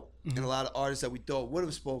speaking out, and a lot of artists that we thought would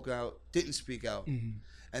have spoke out didn't speak out. And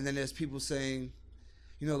then there's people saying,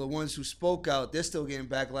 you know, the ones who spoke out, they're still getting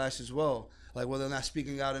backlash as well. Like, well, they're not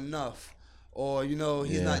speaking out enough, or, you know,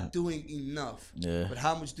 he's not doing enough. But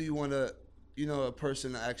how much do you want to, you know, a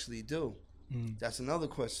person to actually do? That's another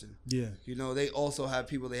question. Yeah. You know, they also have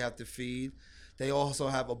people they have to feed. They also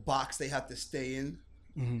have a box they have to stay in.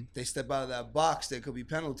 They step out of that box, there could be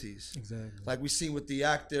penalties. Exactly. Like we seen with the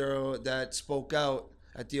actor that spoke out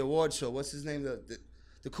at the award show. What's his name?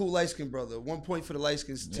 The cool light-skinned brother. 1 point for the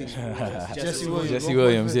light-skinned team. Jesse Williams. Jesse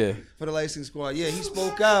Williams, yeah. For the light-skinned squad. Yeah, he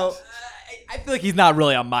spoke out. I feel like he's not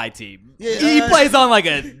really on my team. Yeah, he plays on like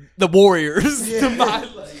the Warriors. Yeah. To my,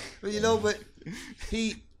 But you know,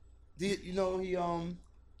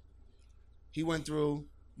 he went through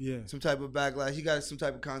some type of backlash. He got some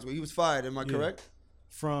type of consequence. He was fired. Am I correct?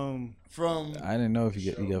 From I didn't know if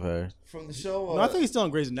he got fired from the show. No, I think he's still on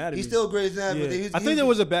Grey's Anatomy. He's still Grey's Anatomy. Yeah. I think there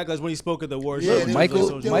was a backlash when he spoke at the award show. Yeah,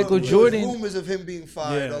 Michael Jordan. There was rumors of him being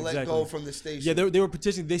fired or let go from the station. Yeah, they were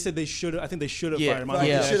petitioning. They said they should have. I think they should have fired him.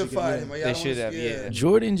 They should have fired him. They should have.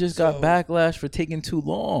 Jordan just got backlash for taking too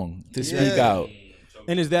long to speak out.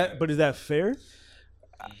 And is that fair?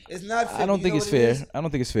 It's not fair. I don't think it's fair. I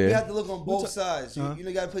don't think it's fair. You have to look on both sides.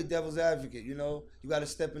 You got to play devil's advocate. You know, you got to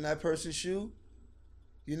step in that person's shoe.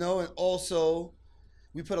 You know, and also,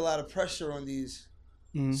 we put a lot of pressure on these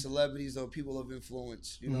celebrities or people of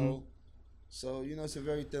influence. You know, so you know it's a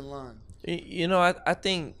very thin line. You know, I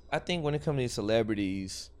think when it comes to these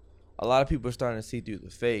celebrities, a lot of people are starting to see through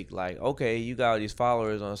the fake. Like, okay, you got all these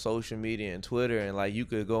followers on social media and Twitter, and like you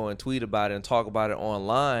could go and tweet about it and talk about it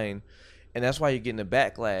online. And that's why you're getting a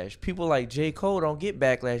backlash. People like J. Cole don't get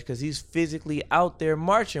backlash because he's physically out there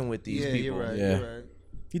marching with these people. You're right. Yeah. You're right.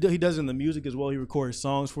 He does in the music as well. He records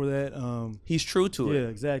songs for that. He's true to it. Yeah,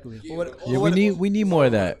 exactly. We need more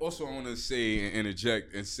of that. Also, I want to say and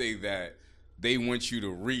interject and say that they want you to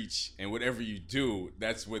reach, and whatever you do,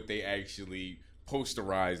 that's what they actually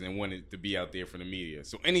posterize and want it to be out there for the media.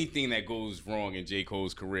 So anything that goes wrong in J.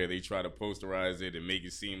 Cole's career, they try to posterize it and make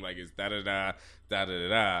it seem like it's da-da-da,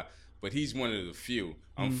 da-da-da-da. But he's one of the few.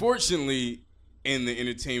 Unfortunately, in the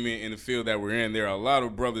entertainment in the field that we're in, there are a lot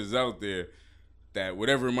of brothers out there that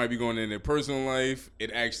whatever might be going on in their personal life,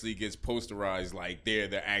 it actually gets posterized like they're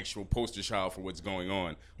the actual poster child for what's going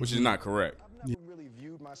on, which is not correct. I've never really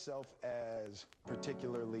viewed myself as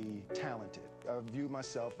particularly talented. I've viewed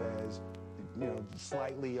myself as, you know,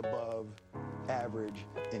 slightly above average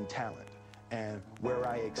in talent. And where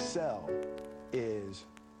I excel is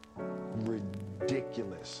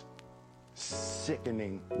ridiculous,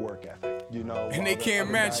 sickening work ethic. You know, and they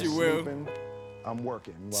can't match it, Will. I'm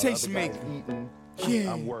working. Chase making. Eating,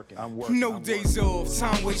 Yeah. I'm working. No days off,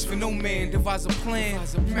 time waits for no man. Devise a plan,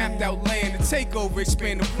 mapped out land to take over,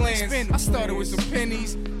 expand the plans. I started with some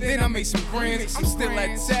pennies, then I made some grands. I'm still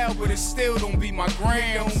at Tal, but it still don't beat my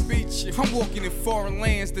grams. I'm walking in foreign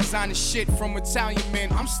lands, designing shit from Italian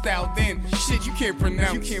men. I'm styled in, shit you can't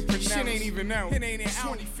pronounce. Shit ain't even out. It ain't in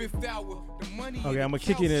 25th hour. Okay, I'm gonna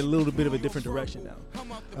kick it in a little bit of a different direction now.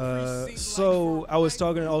 So I was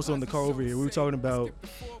talking also in the car over here. We were talking about,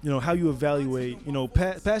 how you evaluate,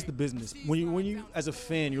 past the business. When you as a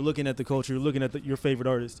fan, you're looking at the culture, you're looking at your favorite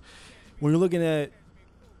artist. When you're looking at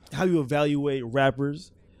how you evaluate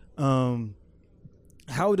rappers,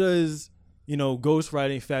 how does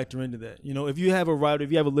ghostwriting factor into that? If you have a writer,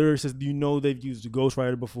 if you have a lyricist, they've used a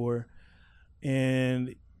ghostwriter before,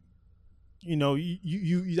 and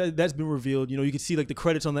you that's been revealed. You can see like the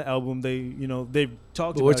credits on the album. They've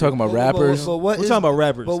talked. But we're talking about rappers. We're talking about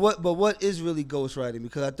rappers. But what is really ghostwriting?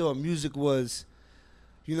 Because I thought music was,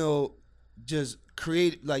 just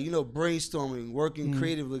create brainstorming, working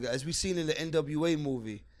creatively. As we seen in the NWA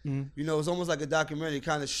movie, it's almost like a documentary.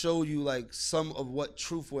 Kind of show you like some of what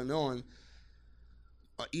truth went on.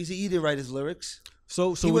 Eazy-E didn't write his lyrics.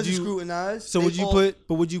 So he wasn't scrutinized. So would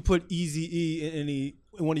you put Eazy-E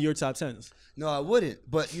in one of your top 10s? No, I wouldn't.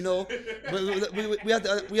 But we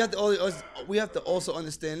have to also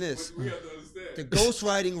understand this. The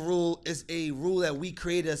ghostwriting rule is a rule that we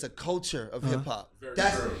created as a culture of hip hop.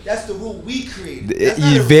 That's the rule we created.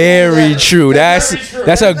 Very true. That's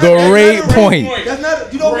a great point. That's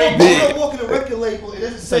not. You don't walk in a record label. It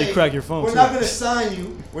doesn't say you crack your phone. We're not going to sign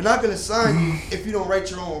you. We're not going to sign you if you don't write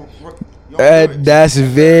your own. That's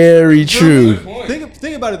very true.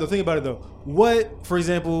 Think about it though. What, for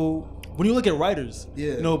example, when you look at writers,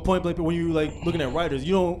 point blank, when you like looking at writers,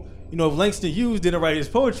 you don't, if Langston Hughes didn't write his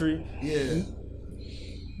poetry,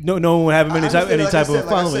 no one would have any type of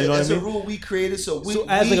following. That's a rule we created. So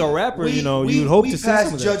as a rapper, you'd hope to see some of that.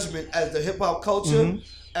 We pass judgment as the hip hop culture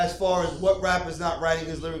as far as what rapper's not writing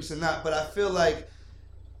his lyrics or not. But I feel like,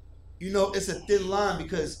 it's a thin line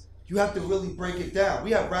because you have to really break it down.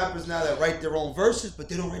 We have rappers now that write their own verses, but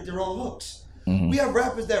they don't write their own hooks. We have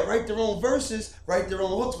rappers that write their own verses, write their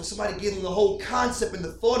own hooks, but somebody getting the whole concept and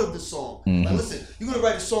the thought of the song. Like, listen, you're going to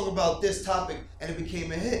write a song about this topic, and it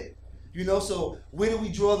became a hit. So where do we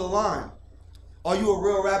draw the line? Are you a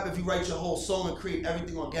real rapper if you write your whole song and create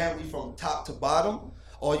everything organically from top to bottom?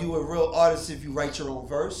 Or are you a real artist if you write your own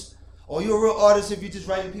verse? Or are you a real artist if you're just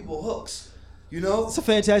writing people hooks? It's a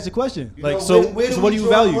fantastic question. Where so what do you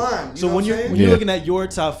value? So when you're looking at your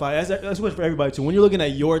top 5, that's what for everybody too. When you're looking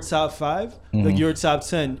at your top 5, like your top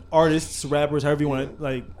 10 artists, rappers, however you want to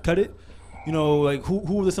like cut it, who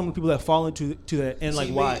are some of the people that fall into that, and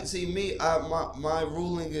why? My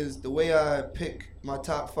ruling is the way I pick my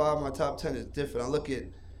top 5, my top 10 is different. I look at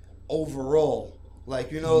overall, like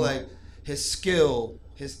his skill,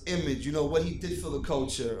 his image, what he did for the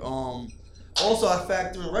culture. Also, I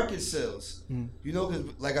factor in record sales. Because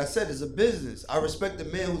like I said, it's a business. I respect the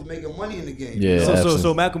man who's making money in the game. Yeah.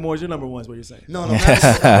 So Macklemore is your number one, is what you're saying? No,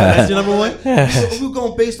 that's your number one. If we're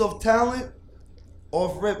going based off talent,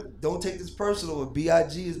 off rip, don't take this personal.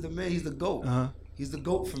 B.I.G. is the man. He's the GOAT. He's the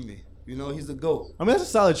GOAT for me. He's the GOAT. I mean, that's a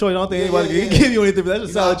solid choice. I don't think anybody can give you anything, but that's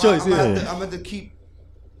a solid choice. I'm going to keep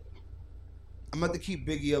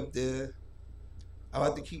Biggie up there. I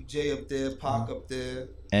have to keep Jay up there, Pac up there.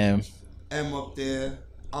 M up there,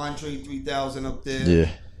 Andre 3000 up there. Yeah,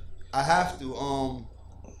 I have to.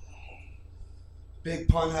 Big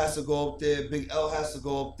Pun has to go up there. Big L has to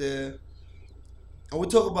go up there. And we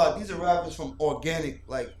talk about these are rappers from organic.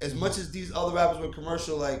 Like as much as these other rappers were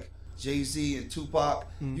commercial, like Jay-Z and Tupac,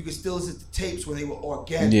 you can still listen to tapes when they were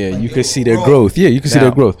organic. Yeah, like you could see their growth. Yeah, you can see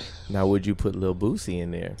their growth. Now, would you put Lil Boosie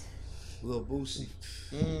in there? Lil Boosie.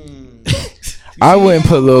 I wouldn't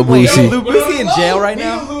put Lil Boosie. Lil Boosie in jail right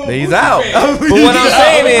now? He's out. But what I'm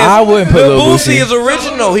saying is, I wouldn't put Lil Boosie is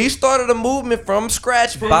original. He started a movement from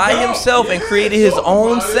scratch by himself and created his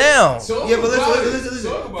own sound. Yeah, but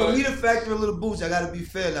listen. For me to factor a Lil Boosie, I got to be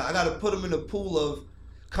fair now. I got to put him in the pool of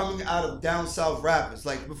coming out of down south rappers.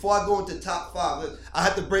 Like before I go into top 5, I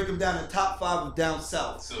have to break him down in top 5 of down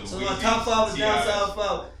south. So my top 5 of down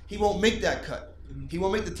south, he won't make that cut. He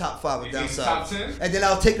won't make the top 5 of down south. Top 10? And then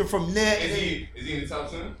I'll take him from there. Is he in the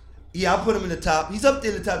top 10? Yeah, I'll put him in the top. He's up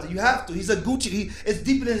there in the top 10. You have to. He's a Gucci. It's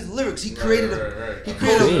deeper than his lyrics. He created a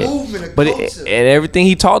movement, a culture. And everything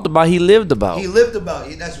he talked about, he lived about. He lived about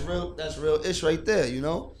it. That's real ish right there,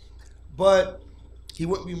 But he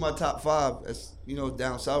wouldn't be my top 5 as,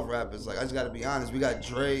 down south rappers. Like, I just got to be honest. We got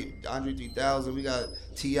Dre, Andre 3000, we got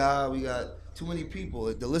T.I., we got too many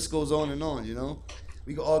people. The list goes on and on,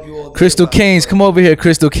 We can argue all day. Crystal Canes, come over here,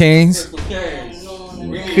 Crystal Canes. Crystal Canes.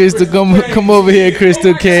 Crystal, come over here,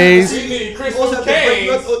 Crystal Case. You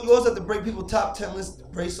also have to break people top 10 lists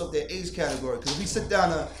based off their age category. Because if we sit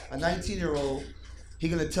down a 19-year-old, he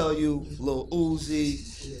gonna tell you Lil Uzi.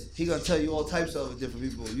 He gonna tell you all types of other different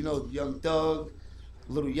people. You know, Young Thug,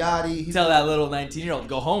 Little Yachty. Tell that little 19-year-old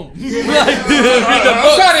go home.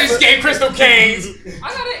 I'm trying to escape Crystal Canes. I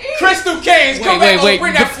gotta eat. Crystal Canes, come back over,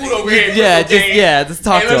 bring that food over here. Just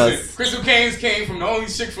talk to us. Crystal Canes came from the only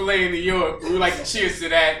Chick-fil-A in New York. We would like to cheers to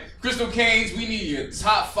that. Crystal Canes, we need your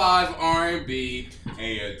top 5 R&B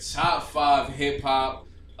and your top 5 hip hop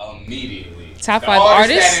immediately. Top 5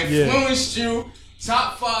 artists that influenced you.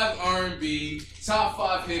 Top 5 R&B, top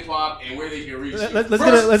 5 hip hop, and where they can reach. Let's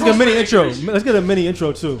get a mini intro. Let's get a mini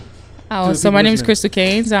intro too. Oh, so my name is Crystal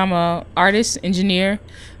Canes. I'm a artist, engineer,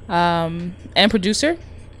 and producer.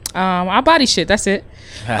 I body shit. That's it.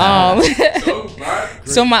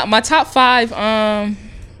 So my top 5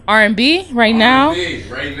 R&B right now.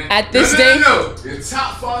 At this day. No. The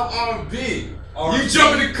top 5 R&B. You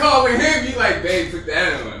jump in the car with him, you like, babe, put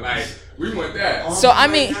that on. Like, we want that. So I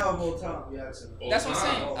mean, that's what I'm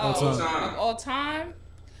saying. All time.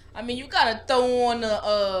 I mean, you gotta throw on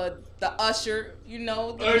the Usher, you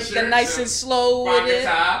know, the nice and slow with it.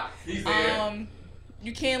 He's there.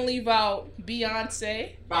 You can't leave out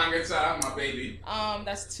Beyonce. Bangata, my baby.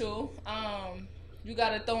 That's 2. You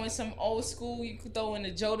gotta throw in some old school. You could throw in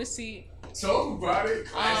the Jodeci. Talk about it.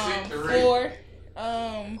 Classic. 4.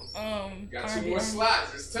 Got 2 more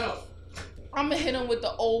slots. It's tough. I'm gonna hit him with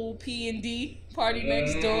the old P&D, Party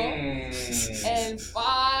Next Door. And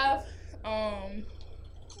 5,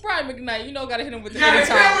 Brian McKnight. You know, gotta hit him with the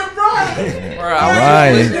anytime. I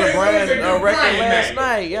was listening to Brian record last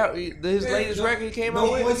night. Yeah, his latest record he came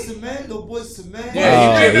out with. No Boys to Men.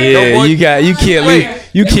 You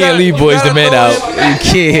can't leave Boys to Men out. You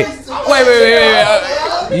can't. Wait.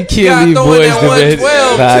 You can't leave Boys to Men.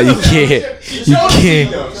 Nah, you can't. You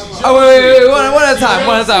can't. Oh, wait. One at a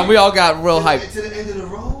time. We all got real hype. To the end of the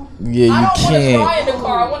road? Yeah, you can't. I don't want to cry in the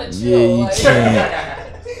car. I want to chill. Yeah, you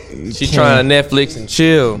can't. She's trying to Netflix and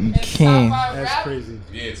chill. You can't. That's crazy.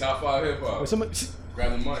 Yeah, top 5 hip hop.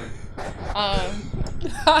 Grab the money.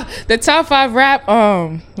 The top 5 rap.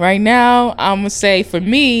 Right now, I'm gonna say for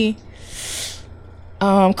me,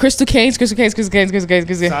 Crystal Canes. But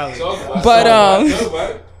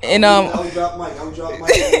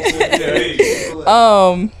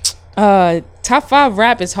and top 5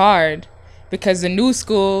 rap is hard because the new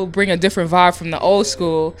school bring a different vibe from the old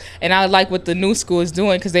school, and I like what the new school is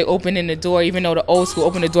doing because they open in the door, even though the old school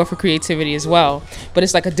opened the door for creativity as well. But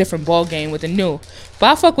it's like a different ball game with the new.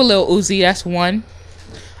 But I fuck with Lil Uzi. That's 1.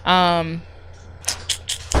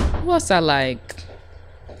 Who else I like?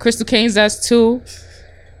 Crystal Canes. That's 2.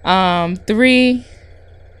 3.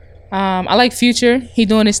 I like Future. He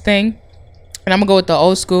doing his thing, and I'm gonna go with the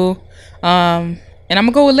old school. And I'm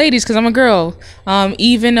gonna go with ladies because I'm a girl.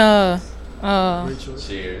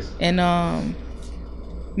 Cheers. And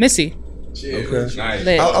Missy. Cheers. Okay. Nice.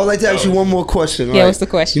 I would like to ask you one more question. Right? Yeah, what's the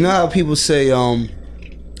question? You know how people say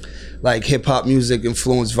like hip hop music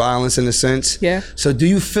influenced violence in a sense? Yeah. So do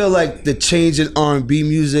you feel like the change in R&B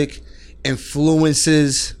music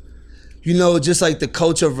influences, you know, just like the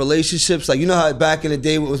culture of relationships? Like, you know how back in the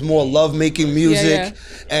day it was more love-making music,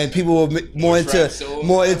 and people were more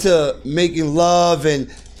into making love and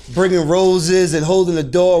bringing roses and holding the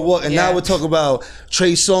door. And now we're talking about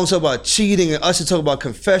Trey Songz talking about cheating, and Usher talking about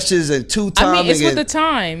confessions and two-timing. I mean, it's with the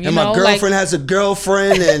time. And my girlfriend has a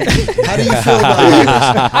girlfriend. And how do you feel about this?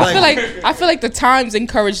 I feel like the times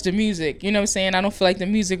encourage the music. You know what I'm saying? I don't feel like the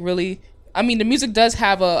music really. I mean, the music does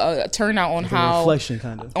have a turnout on how reflection,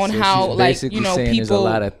 kind of. On so how, like, you know, people. There's a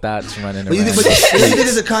lot of thoughts running around. But you think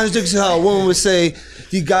there's a contradiction how a woman would say,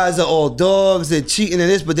 "You guys are all dogs, they're cheating and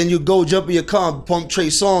this," but then you go jump in your car and pump Trey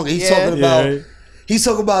Songz, and he's talking about. He's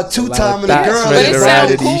talking about two-timing a girl. But it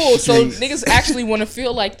sounds cool, so niggas actually want to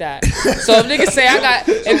feel like that. So if niggas say I got,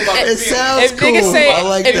 if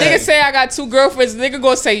niggas say I got 2 girlfriends, nigga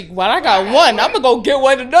gonna say, well, I got 1. I'm gonna go get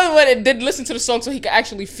another one, and then listen to the song so he can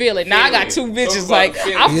actually feel it. Now I got 2 bitches. Like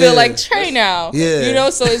I feel like Trey now. Yeah. You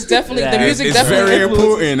know, so it's definitely the music. It's very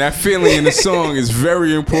important. That feeling in the song is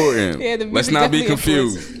very important. Yeah, the music. Let's not be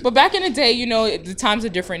confused. But back in the day, you know, the times are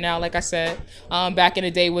different now. Like I said, back in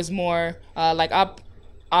the day was more like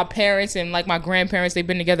our parents and like my grandparents, they've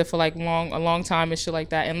been together for like a long time and shit like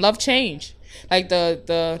that. And love changed. Like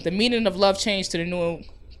the meaning of love changed to the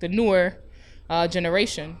newer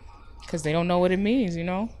generation because they don't know what it means, you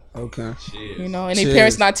know. Okay. You know, and their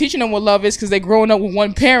parents not teaching them what love is because they growing up with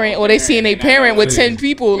one parent or they seeing a parent with 10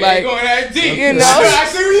 people. Like, going that deep. You know. I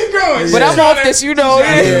see where you're going. But I'm off this, you know.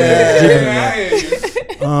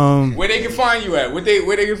 Where they can find you at? Where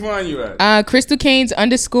they can find you at? Crystal Canes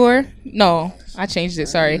 _ No, I changed it.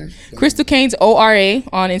 Sorry. Crystal Canes ORA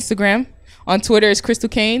on Instagram. On Twitter is Crystal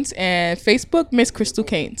Canes, and Facebook Miss Crystal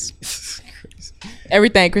Canes.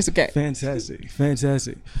 Everything Crystal Canes.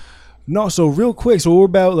 Fantastic. No, so real quick, so we're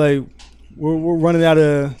about like we're running out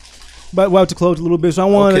of, but we're about to close a little bit. So I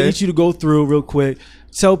want each you to go through real quick.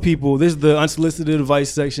 Tell people, this is the unsolicited advice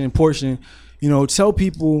section portion. Tell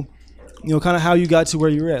people, kind of how you got to where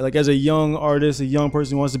you're at. Like as a young artist, a young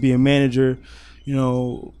person who wants to be a manager,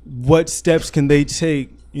 what steps can they take,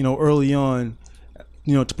 early on,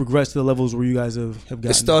 to progress to the levels where you guys have gotten.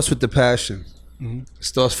 It starts with the passion. Mm-hmm. It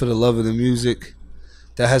starts for the love of the music.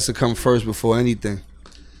 That has to come first before anything.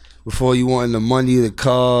 Before you want the money, the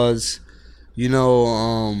cars, the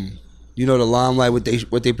limelight, what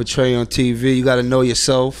they portray on TV. You got to know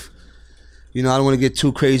yourself. I don't want to get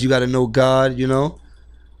too crazy. You got to know God,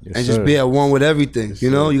 Yes, and just be at one with everything. Yes,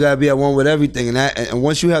 you got to be at one with everything. And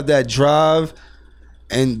once you have that drive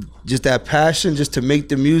and just that passion just to make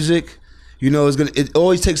the music, it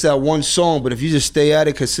always takes that one song, but if you just stay at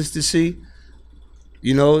it, consistency,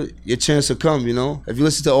 your chance will come, If you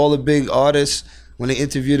listen to all the big artists, when they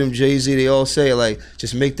interview them, Jay-Z, they all say, like,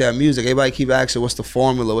 just make that music. Everybody keep asking, what's the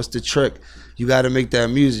formula? What's the trick? You got to make that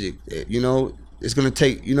music. It's going to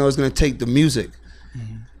take, the music.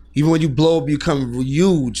 Mm-hmm. Even when you blow up, you become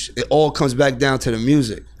huge, it all comes back down to the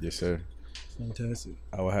music. Yes, sir. Fantastic.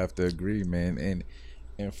 I would have to agree, man.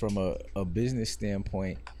 And from a business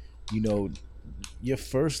standpoint, your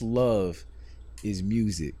first love is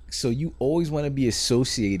music. So you always want to be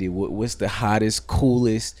associated with what's the hottest,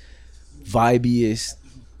 coolest, vibiest.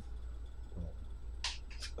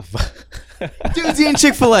 Dude's eating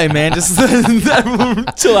Chick-fil-A, man. Just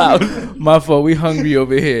chill out. My fault. We hungry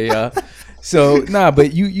over here, y'all. So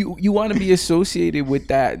but you want to be associated with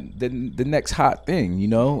that the next hot thing,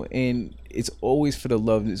 and it's always for the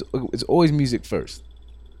love. It's always music first.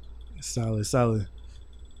 Solid.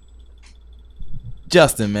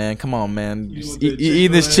 Justin, man, come on, man. You eat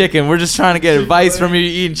this chicken. We're just trying to get advice from you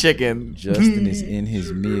eating chicken. Justin is in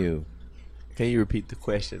his meal. Can you repeat the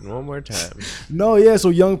question one more time? No, yeah. So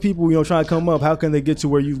young people, trying to come up, how can they get to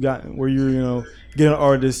where you've gotten, where you're, getting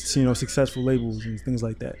artists, successful labels and things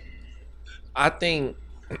like that? I think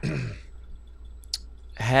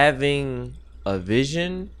having a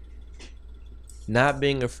vision, not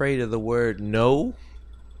being afraid of the word no,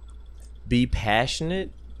 be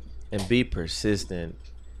passionate, and be persistent,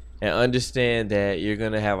 and understand that you're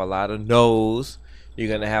going to have a lot of no's. You're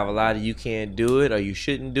going to have a lot of you can't do it or you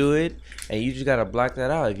shouldn't do it, and you just got to block that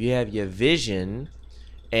out. If you have your vision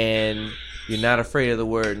and you're not afraid of the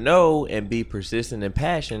word no and be persistent and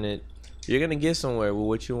passionate, you're going to get somewhere with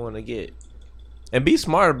what you want to get. And be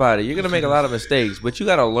smart about it. You're going to make a lot of mistakes, but you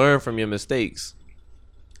got to learn from your mistakes.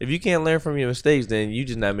 If you can't learn from your mistakes, then you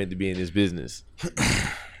just not meant to be in this business.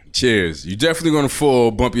 Cheers. You're definitely going to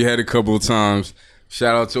fall, bump your head a couple of times.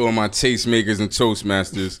 Shout out to all my tastemakers and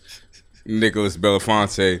Toastmasters. Nicholas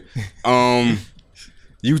Belafonte.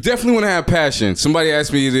 You definitely want to have passion. Somebody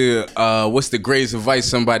asked me what's the greatest advice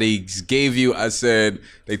somebody gave you. I said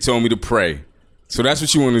they told me to pray. So that's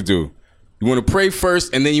what you want to do. You want to pray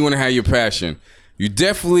first, and then you want to have your passion. You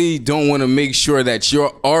definitely don't want to make sure that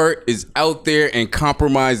your art is out there and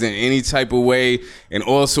compromised in any type of way. And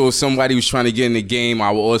also, if somebody who's trying to get in the game,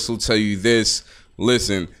 I will also tell you this.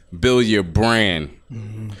 Listen, build your brand.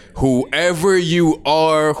 Mm-hmm. Whoever you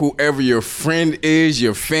are, whoever your friend is,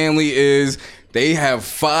 your family is, they have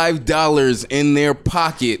 $5 in their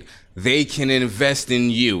pocket. They can invest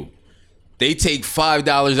in you. They take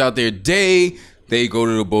 $5 out their day. They go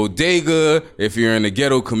to the bodega, if you're in the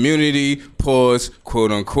ghetto community, pause,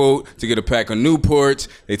 quote unquote, to get a pack of Newports.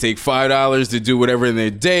 They take $5 to do whatever in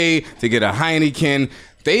their day, to get a Heineken.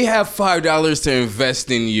 They have $5 to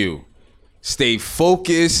invest in you. Stay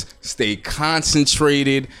focused, stay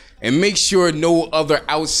concentrated, and make sure no other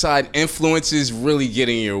outside influences really get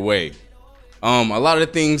in your way. A lot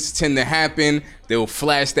of things tend to happen. They'll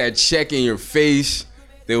flash that check in your face.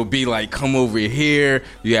 They'll be like, come over here,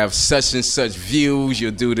 you have such and such views,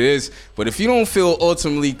 you'll do this. But if you don't feel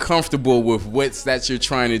ultimately comfortable with what's that you're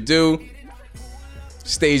trying to do,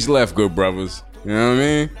 stage left, good brothers. You know what I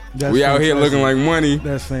mean? We out here looking like money.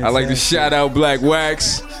 That's fantastic. I like to shout out Black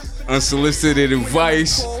Wax, unsolicited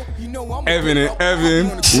advice. Evan and Evan,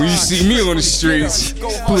 when you see me on the streets,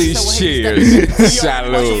 please cheers.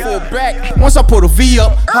 Salute. Once I put a V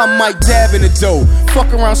up, I might dab in the dough.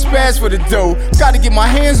 Fuck around spaz for the dough. Gotta get my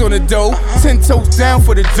hands on the dough. 10 toes down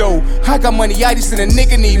for the dough. I got money itis and a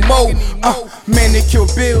nigga need more. Man, they kill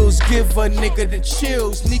bills. Give a nigga the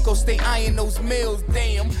chills. Nico stay eyeing those mills.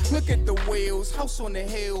 Damn, look at the wheels. House on the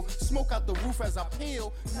hill. Smoke out the roof as I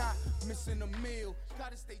peel. Not missing a meal.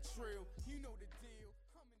 Gotta stay trill. You know